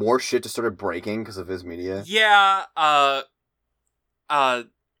more shit just started breaking because of Viz Media? Yeah.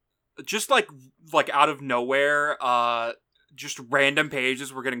 Just like out of nowhere, just random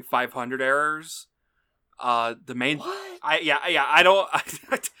pages were getting 500 errors. The main. What? I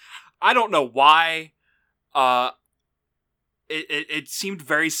don't know why. It seemed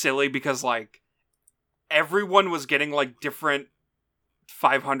very silly because like everyone was getting like different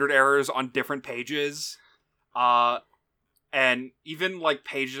 500 errors on different pages. and even like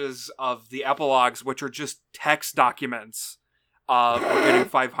pages of the epilogues, which are just text documents of we're getting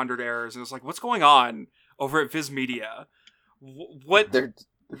 500 errors, and it's like, what's going on over at Viz Media? What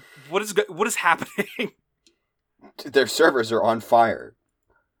is happening? Their servers are on fire.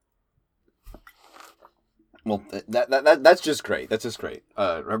 Well, that's just great. That's just great.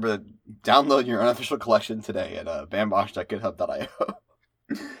 Remember to download your unofficial collection today at bambosh.github.io.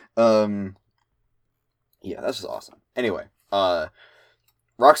 Yeah, that's just awesome. Anyway,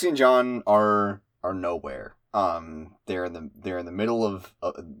 Roxy and John are nowhere. They're in the middle of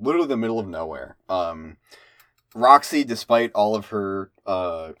literally the middle of nowhere. Roxy, despite all of her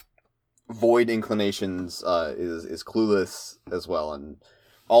void inclinations, is clueless as well, and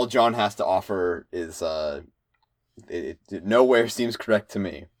all John has to offer is nowhere seems correct to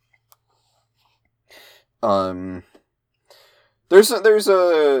me. There's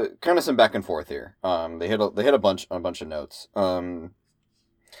a kind of some back and forth here. They hit a bunch of notes.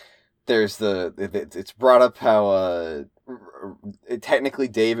 It's brought up how technically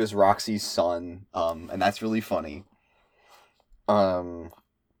Dave is Roxy's son, and that's really funny. John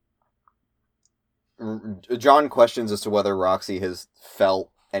questions as to whether Roxy has felt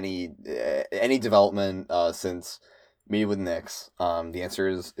any development since meeting with Nyx. The answer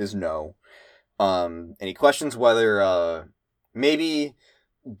is no. And he questions whether maybe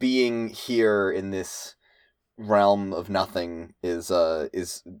being here in this realm of nothing is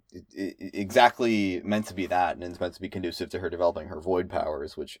exactly meant to be that, and it's meant to be conducive to her developing her void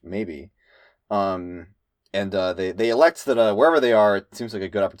powers, which maybe. And they elect that wherever they are, it seems like a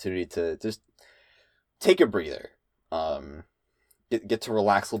good opportunity to just take a breather. Get to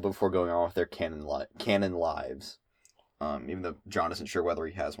relax a little bit before going on with their canon lives. Even though John isn't sure whether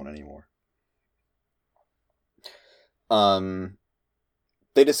he has one anymore.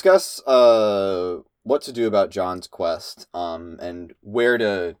 They discuss what to do about John's quest, and where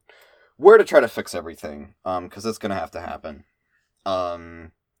to try to fix everything, because it's gonna have to happen.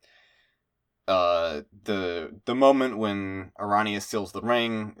 The moment when Arania steals the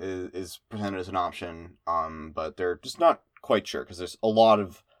ring is presented as an option, but they're just not quite sure because there's a lot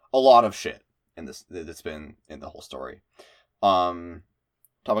of shit in this that's been in the whole story.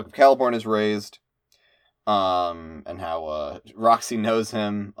 Topic of Caliborn is raised, and how Roxy knows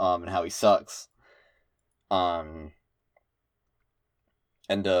him, and how he sucks. And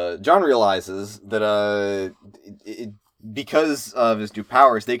John realizes that because of his new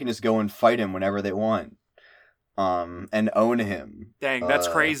powers, they can just go and fight him whenever they want, and own him. Dang, that's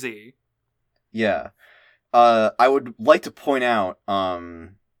crazy. Yeah. I would like to point out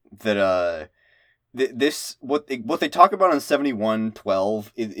that this what they talk about on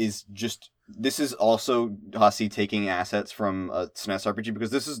 7112 is just, this is also Hussie taking assets from a SNES RPG,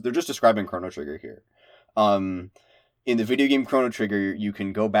 because they're just describing Chrono Trigger here. In the video game Chrono Trigger, you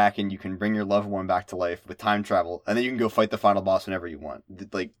can go back and you can bring your loved one back to life with time travel, and then you can go fight the final boss whenever you want.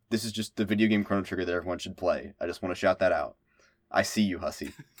 Like, this is just the video game Chrono Trigger that everyone should play. I just want to shout that out. I see you,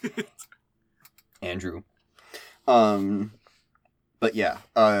 Hussie. Andrew. But yeah,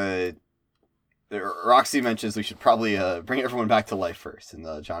 Roxy mentions we should probably bring everyone back to life first,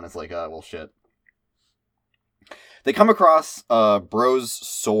 and John is like, well, shit. They come across Bro's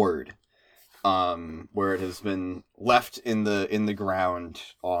sword, where it has been left in the ground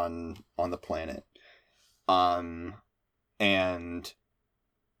on the planet, and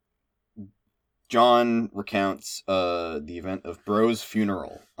John recounts the event of Bro's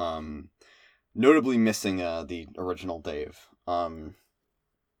funeral, notably missing the original Dave.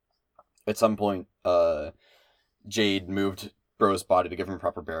 At some point, Jade moved Bro's body to give him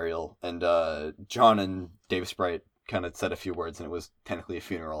proper burial, and John and Dave Sprite kind of said a few words, and it was technically a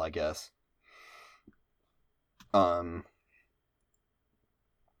funeral, I guess. Damn.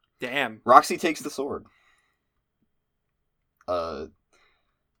 Roxy takes the sword.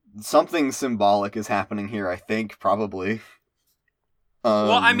 Something symbolic is happening here, I think, probably.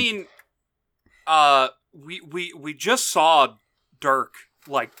 Well, I mean, we just saw Dirk,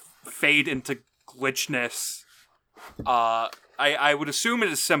 like, fade into glitchness. I would assume it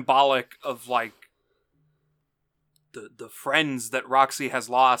is symbolic of, like, the friends that Roxy has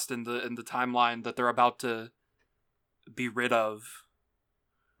lost in the timeline that they're about to be rid of.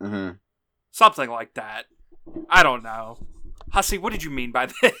 Mm-hmm. Something like that. I don't know. Hussie, what did you mean by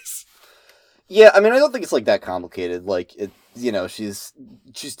this? Yeah, I mean, I don't think it's like that complicated. Like, it,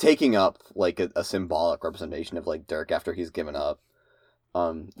 she's taking up like a symbolic representation of like Dirk after he's given up.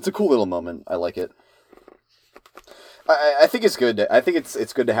 It's a cool little moment. I like it. I think it's good. I think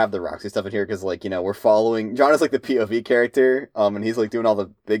it's good to have the Roxy stuff in here because, like, we're following John is like the POV character, and he's like doing all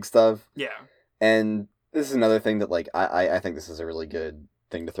the big stuff. Yeah. And this is another thing that, like, I think this is a really good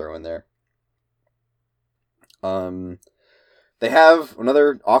thing to throw in there. They have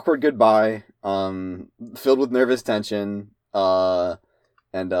another awkward goodbye, filled with nervous tension, and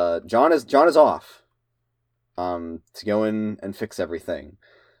John is off, to go in and fix everything.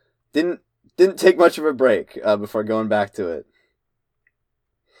 Didn't take much of a break, before going back to it.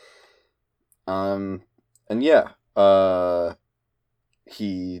 And yeah,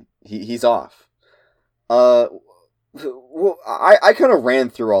 he's off. Well, I kind of ran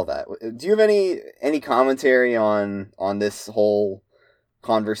through all that. Do you have any commentary on this whole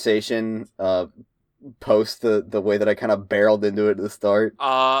conversation, post the way that I kind of barreled into it at the start?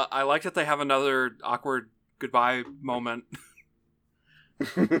 I like that they have another awkward goodbye moment.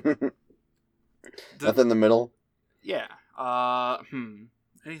 Nothing in the middle? Yeah.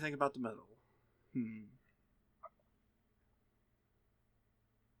 Anything about the middle?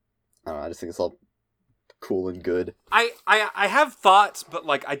 I don't know, I just think it's all cool and good. I have thoughts, but,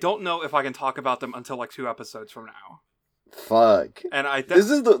 like, I don't know if I can talk about them until, like, 2 episodes from now. Fuck. And I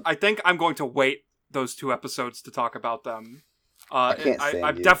think I'm going to wait those 2 episodes to talk about them. I can't stand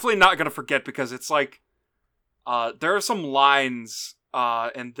I'm you. definitely not going to forget, because it's like, there are some lines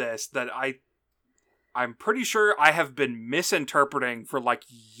in this that I'm pretty sure I have been misinterpreting for, like,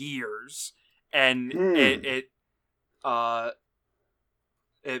 years, and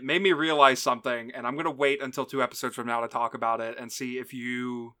it made me realize something, and I'm gonna wait until 2 episodes from now to talk about it and see if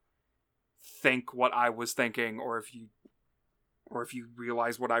you think what I was thinking, or if you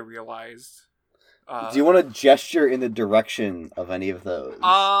realize what I realized. Do you want to gesture in the direction of any of those?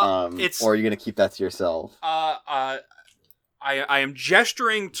 Or are you gonna keep that to yourself? I am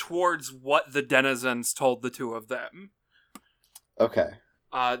gesturing towards what the denizens told the 2 of them. Okay.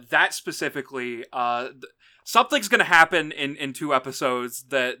 That specifically, something's gonna happen in 2 episodes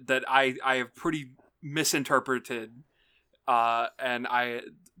that I have pretty misinterpreted, and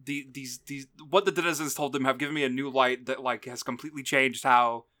these what the denizens told them have given me a new light that, like, has completely changed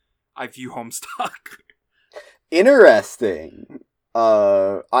how I view Homestuck. Interesting.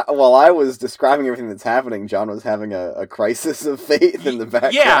 While I was describing everything that's happening, John was having a crisis of faith in the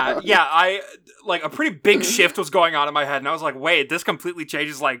background. Yeah, a pretty big shift was going on in my head, and I was like, wait, this completely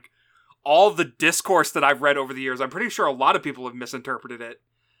changes, like, all the discourse that I've read over the years. I'm pretty sure a lot of people have misinterpreted it.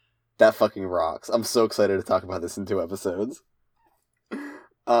 That fucking rocks. I'm so excited to talk about this in 2 episodes.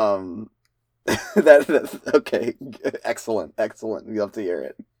 That's okay. Excellent. We love to hear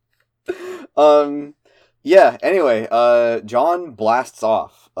it. Yeah, anyway, John blasts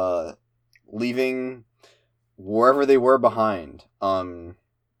off, leaving wherever they were behind.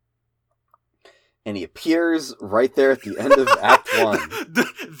 And he appears right there at the end of Act 1.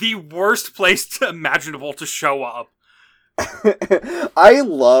 the worst place imaginable to show up. I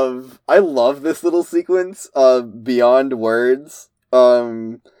love this little sequence, beyond words.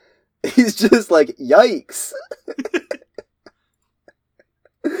 He's just like, yikes.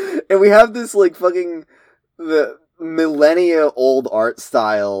 And we have this, like, fucking the millennia old art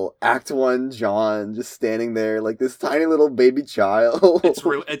style Act 1 John just standing there like this tiny little baby child.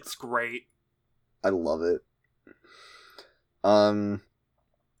 It's great. I love it. And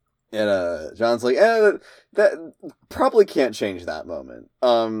John's like, that probably can't change that moment.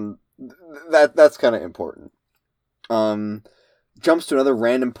 That's kind of important. Jumps to another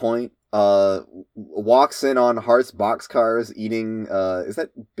random point. Walks in on Hart's boxcars eating, is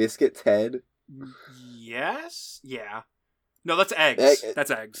that Biscuit's head? Yes? Yeah. No, that's eggs.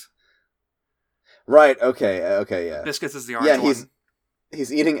 That's eggs. Right, okay, yeah. Biscuits is the orange one.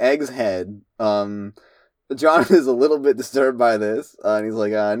 He's eating Egg's head. John is a little bit disturbed by this, and he's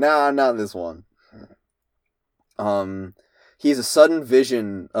like, nah, not this one. He has a sudden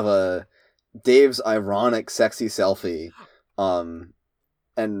vision of Dave's ironic, sexy selfie,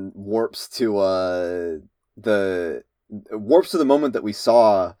 and warps to the moment that we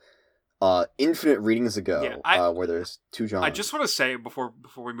saw infinite readings ago, where there's 2 Johns. I just want to say before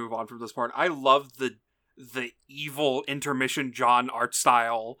we move on from this part, I love the evil intermission John art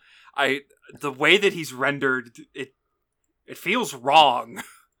style. The way that he's rendered it feels wrong.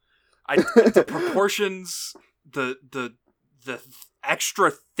 The proportions, the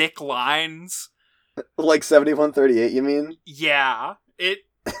extra thick lines, like 7138. You mean? Yeah, it.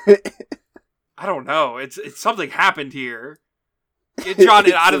 I don't know. It's something happened here. Get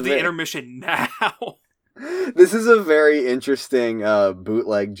John out of the intermission now. This is a very interesting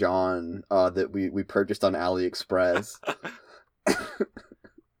bootleg John that we purchased on AliExpress.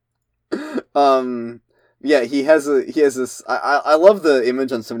 Yeah, he has this. I love the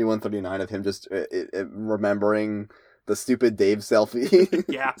image on 7139 of him just remembering the stupid Dave selfie.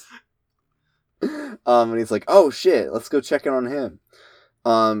 Yeah. And he's like, oh shit, let's go check in on him.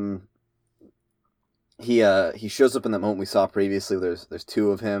 He shows up in that moment we saw previously. There's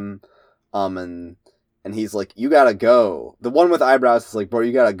two of him, and he's like, you gotta go. The one with eyebrows is like, bro,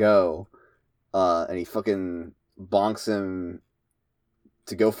 you gotta go. And he fucking bonks him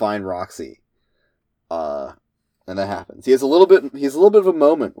to go find Roxy. And that happens. He's a little bit of a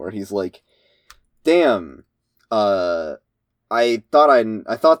moment where he's like, damn, I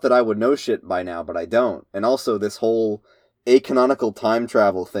thought that I would know shit by now, but I don't. And also, this whole acanonical time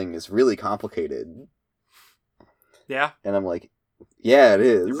travel thing is really complicated. Yeah. And I'm like, yeah, it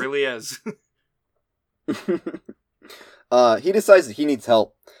is. It really is. He decides that he needs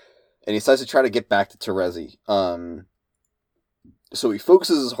help, and he decides to try to get back to Terezi. So he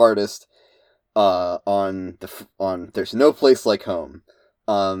focuses his hardest on There's No Place Like Home.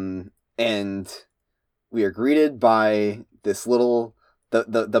 And we are greeted by this little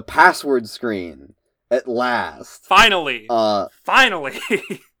the password screen at last. Finally. Finally.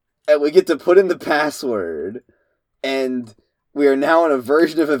 And we get to put in the password, and we are now in a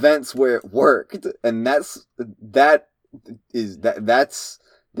version of events where it worked, and that's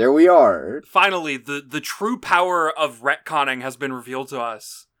there we are. Finally, the true power of retconning has been revealed to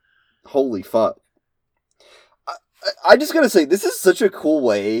us. Holy fuck. I just gotta say, this is such a cool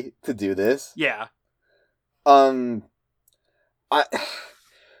way to do this. Yeah. There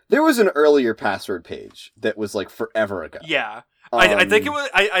was an earlier password page that was like forever ago. Yeah. I think it was.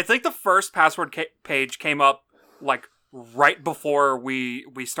 I think the first password page came up like right before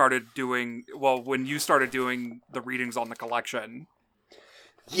we started doing. Well, when you started doing the readings on the collection.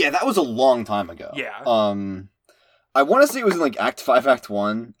 Yeah, that was a long time ago. Yeah. I want to say it was in like Act 5, Act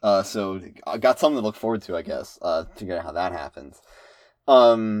 1. So I got something to look forward to, I guess. Figure out how that happens.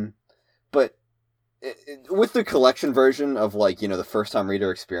 But with the collection version of like, the first time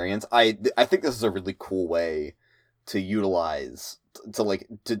reader experience, I think this is a really cool way to utilize to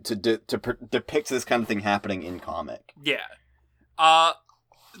depict this kind of thing happening in comic. Yeah.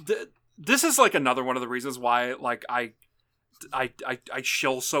 This is like another one of the reasons why like I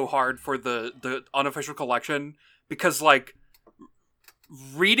shill so hard for the unofficial collection, because like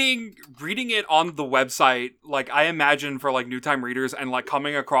reading it on the website, like I imagine for like new time readers and like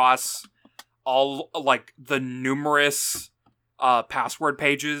coming across all like the numerous password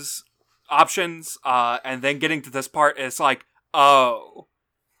pages options, and then getting to this part, it's like, oh,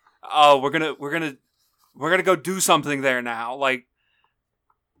 we're gonna go do something there now. Like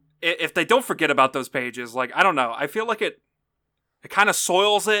if they don't forget about those pages, like I don't know, I feel like it kind of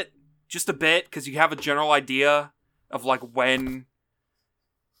soils it just a bit, because you have a general idea of like when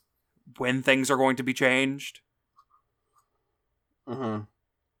things are going to be changed. Mm-hmm.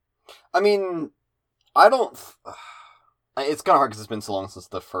 I mean, I don't. It's kind of hard because it's been so long since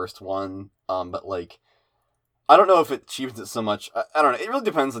the first one. But like, I don't know if it cheapens it so much. I don't know. It really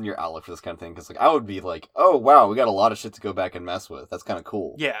depends on your outlook for this kind of thing. Because like, I would be like, oh wow, we got a lot of shit to go back and mess with. That's kind of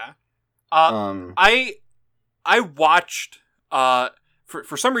cool. Yeah. I watched.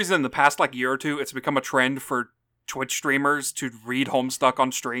 For some reason in the past like year or two, it's become a trend for Twitch streamers to read Homestuck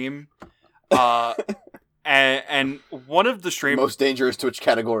on stream. And one of the streamers, most dangerous Twitch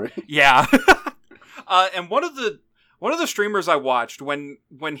category. Yeah. And one of the streamers I watched, when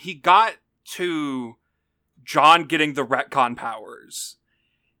he got to John getting the retcon powers,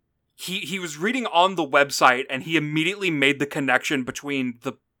 he was reading on the website, and he immediately made the connection between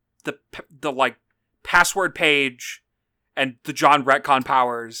the like password page and the John retcon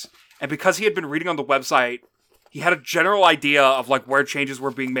powers. And because he had been reading on the website, he had a general idea of like where changes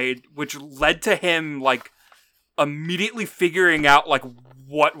were being made, which led to him like immediately figuring out like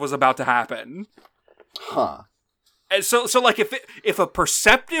what was about to happen. Huh. And so like if a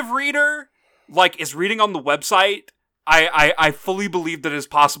perceptive reader like is reading on the website, I fully believe that it is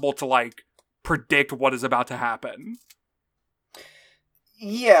possible to like predict what is about to happen.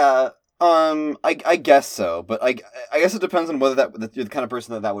 Yeah. I guess so, but I guess it depends on whether you're the kind of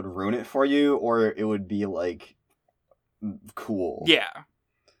person that would ruin it for you, or it would be like cool. Yeah.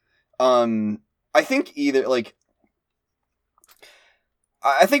 I think either like,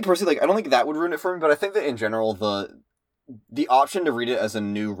 I think personally, like, I don't think that would ruin it for me, but I think that in general, the option to read it as a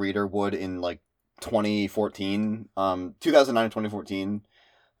new reader would in like 2014, 2009 and 2014,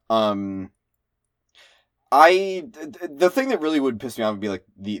 the thing that really would piss me off would be like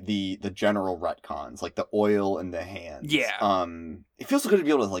the general retcons, like the oil and the hands. Yeah. It feels so good to be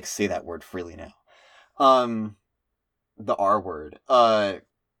able to like say that word freely now. The R word.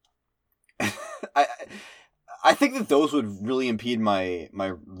 I think that those would really impede my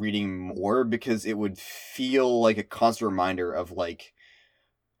reading more, because it would feel like a constant reminder of like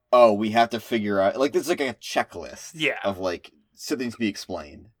oh, we have to figure out, like, there's like a checklist Yeah. of like something to be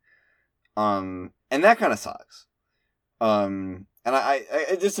explained. And that kind of sucks. And I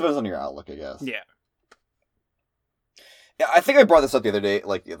it just depends on your outlook, I guess. Yeah. Yeah, I think I brought this up the other day,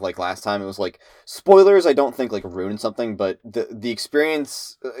 like last time. It was like spoilers. I don't think like ruin something, but the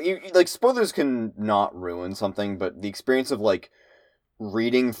experience, like spoilers can not ruin something, but the experience of like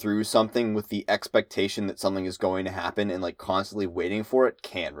reading through something with the expectation that something is going to happen and like constantly waiting for it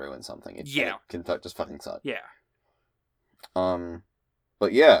can ruin something. It can just fucking suck. Yeah.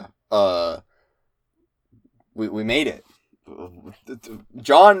 But yeah, we made it.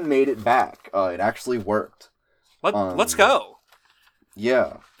 John made it back. It actually worked. Let's go.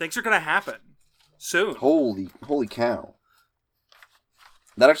 Yeah. Things are gonna happen soon. Holy cow.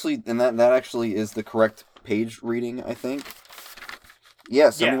 That actually is the correct page reading, I think. Yeah,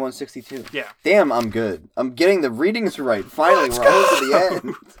 7162. Yeah. Damn, I'm good. I'm getting the readings right. Finally, we're almost to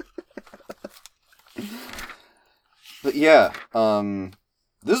the end. But yeah,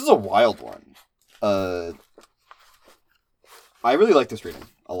 this is a wild one. I really like this reading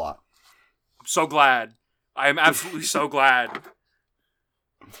a lot. I'm so glad. I am absolutely so glad.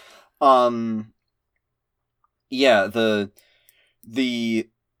 Yeah, the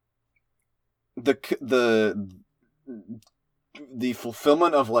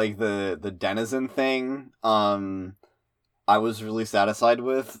fulfillment of like the denizen thing, I was really satisfied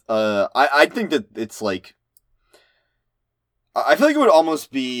with. I think that it's like, I feel like it would almost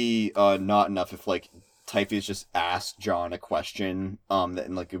be not enough if like Typhus just asked John a question,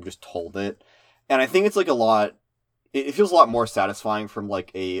 and like it just told it. And I think it's like a lot. It feels a lot more satisfying from like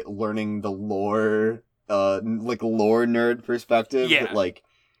a learning the lore, like lore nerd perspective. Yeah. That, like,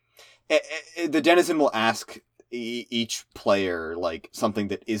 the denizen will ask each player like something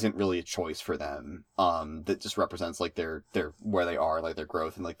that isn't really a choice for them. That just represents like their where they are, like their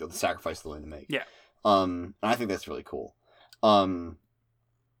growth and like the sacrifice they're willing to make. Yeah. And I think that's really cool.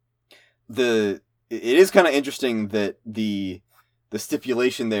 It is kind of interesting that the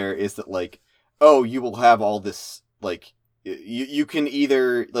stipulation there is that like, oh, you will have all this, like, you can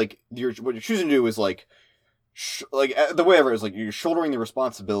either, like, what you're choosing to do is, like, the way ever is, like, you're shouldering the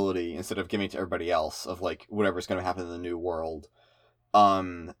responsibility instead of giving it to everybody else of, like, whatever's going to happen in the new world.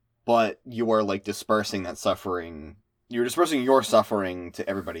 But you are, like, dispersing that suffering. You're dispersing your suffering to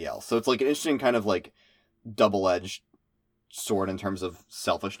everybody else. So it's, like, an interesting kind of, like, double-edged sword in terms of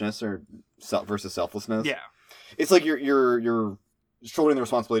selfishness or versus selflessness. Yeah. It's like you're shouldering the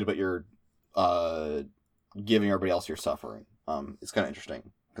responsibility, but you're giving everybody else your suffering. It's kind of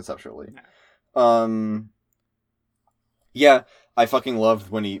interesting conceptually. Yeah, I fucking loved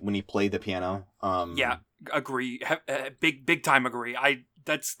when he played the piano. Yeah, agree. Big time agree.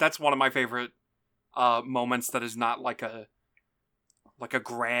 That's one of my favorite moments that is not like a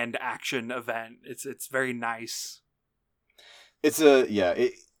grand action event. It's very nice. It's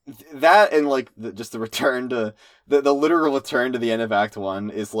that and like just the return to the literal return to the end of Act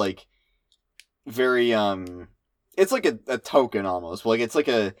 1 is like very it's like a token almost. Like it's like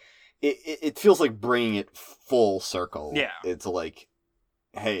it feels like bringing it full circle. Yeah. It's like,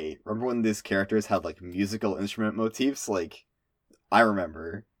 hey, remember when these characters had like musical instrument motifs? Like, I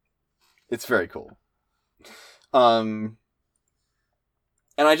remember. It's very cool.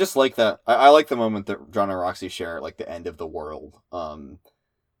 And I just like that. I like the moment that John and Roxy share at like the end of the world. The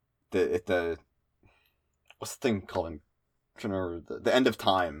what's the thing called? I'm trying to remember the end of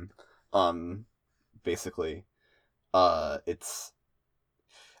time. Basically, it's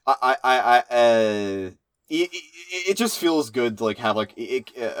it just feels good to like have like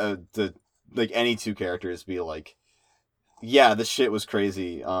like any two characters be like, yeah, this shit was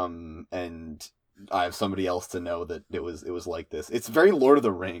crazy. And I have somebody else to know that it was like this. It's very Lord of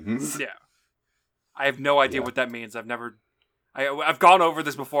the Rings. Yeah, I have no idea what that means. I've gone over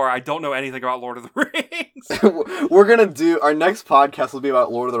this before. I don't know anything about Lord of the Rings. We're gonna do our next podcast will be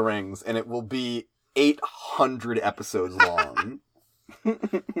about Lord of the Rings, and it will be 800 episodes long.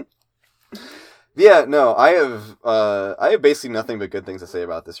 Yeah, no, I have basically nothing but good things to say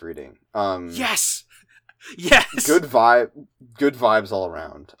about this reading. Yes. Good vibes all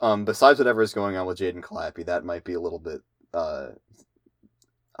around. Besides whatever is going on with Jade and Calliope, that might be a little bit.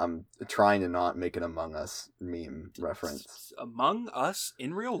 I'm trying to not make an Among Us meme reference. Among Us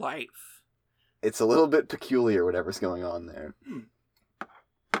in real life. It's a little bit peculiar, whatever's going on there.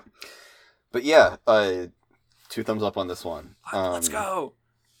 But yeah, 2 thumbs up on this one. Let's go.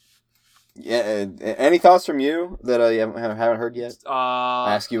 Yeah, any thoughts from you that I haven't heard yet?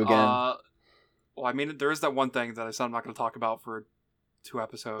 I ask you again. Well, I mean, there is that one thing that I said I'm not going to talk about for 2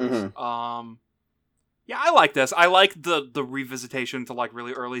 episodes. Mm-hmm. Yeah, I like this. I like the revisitation to like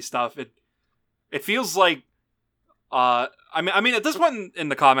really early stuff. It feels like I mean at this point in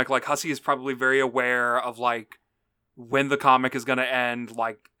the comic, like Hussie is probably very aware of like when the comic is gonna end,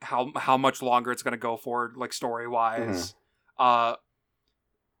 like how much longer it's gonna go for, like story wise. So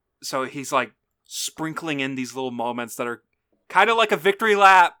he's like sprinkling in these little moments that are kind of like a victory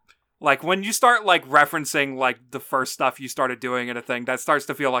lap. Like when you start like referencing like the first stuff you started doing in a thing, that starts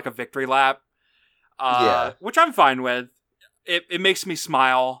to feel like a victory lap. Which I'm fine with. It makes me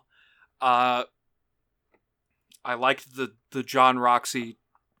smile. I liked the John Roxy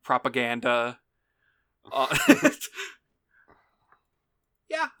propaganda.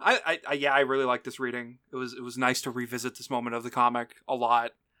 Yeah, I really like this reading. It was nice to revisit this moment of the comic a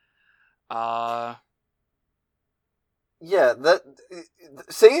lot. Yeah, that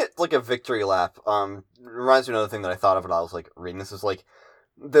saying it like a victory lap reminds me of another thing that I thought of when I was like reading this is like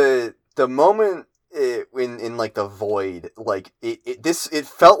the moment in like the void, like it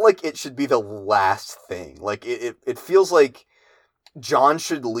felt like it should be the last thing. Like it feels like John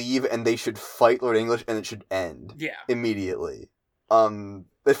should leave and they should fight Lord English and it should end immediately.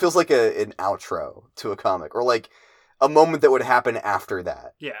 It feels like an outro to a comic or like a moment that would happen after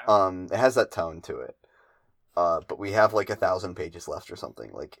that. Yeah. It has that tone to it. But we have like 1,000 pages left or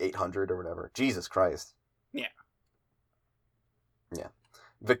something, like 800 or whatever. Jesus Christ. Yeah. Yeah.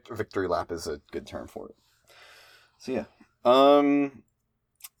 Victory lap is a good term for it. So yeah.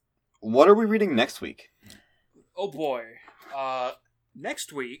 What are we reading next week? Oh boy.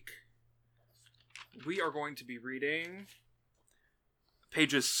 Next week we are going to be reading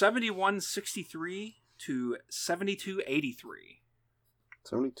pages 7163 to 7283.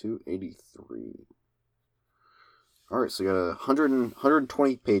 7283. Alright, so you got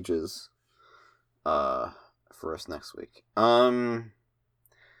 120 pages for us next week.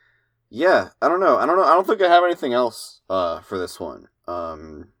 Yeah, I don't know. I don't think I have anything else for this one. I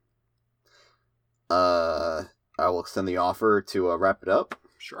will extend the offer to wrap it up.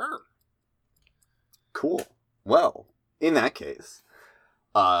 Sure. Cool. Well, in that case,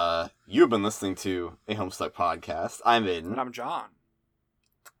 you've been listening to a Homestuck podcast. I'm Aiden. And I'm John.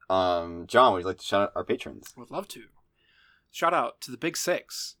 John, would you like to shout out our patrons? Would love to. Shout out to the Big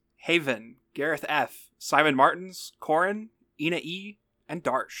Six: Haven, Gareth F., Simon Martins, Corin, Ina E., and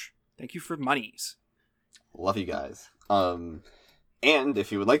Darsh. Thank you for monies. Love you guys. And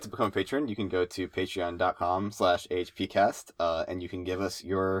if you would like to become a patron, you can go to patreon.com/AHPcast, and you can give us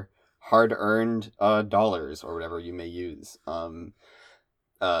your hard-earned dollars or whatever you may use. Right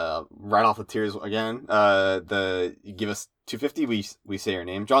off the tiers again. You give us $2.50, we say your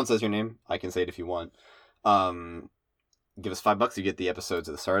name. John says your name. I can say it if you want. Give us $5, you get the episodes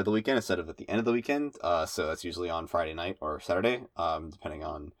at the start of the weekend instead of at the end of the weekend. So that's usually on Friday night or Saturday, depending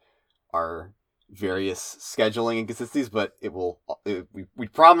on our various scheduling inconsistencies. But we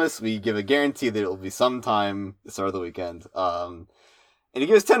promise, we give a guarantee that it will be sometime at the start of the weekend. And you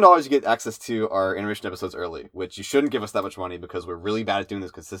give us $10, you get access to our intermission episodes early, which you shouldn't give us that much money because we're really bad at doing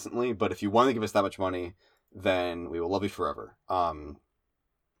this consistently. But if you want to give us that much money, then we will love you forever.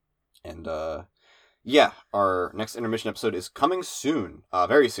 Yeah, our next intermission episode is coming soon.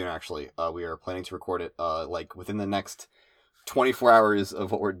 Very soon, actually. We are planning to record it, like, within the next 24 hours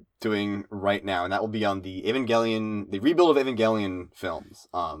of what we're doing right now. And that will be on the rebuild of Evangelion films.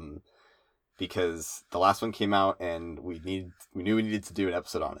 Because the last one came out and we knew we needed to do an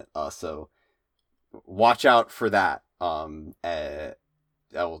episode on it. So watch out for that. At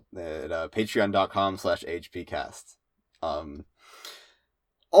patreon.com/AHPcast.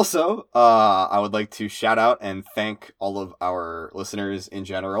 Also, I would like to shout out and thank all of our listeners in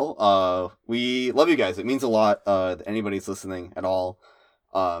general. We love you guys. It means a lot that anybody's listening at all.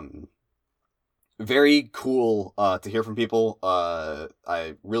 Very cool to hear from people.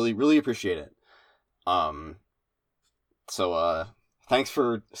 I really, really appreciate it. So thanks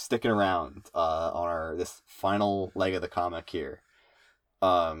for sticking around on this final leg of the comic here.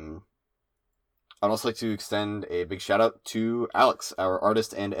 I'd also like to extend a big shout out to Alex, our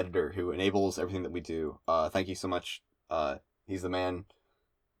artist and editor, who enables everything that we do. Thank you so much. He's the man.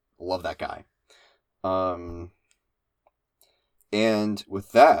 Love that guy. And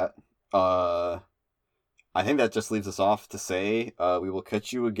with that, I think that just leaves us off to say we will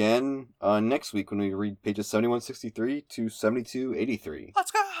catch you again next week when we read pages 7163 to 7283.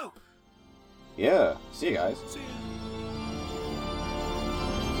 Let's go! Yeah. See you guys. See ya.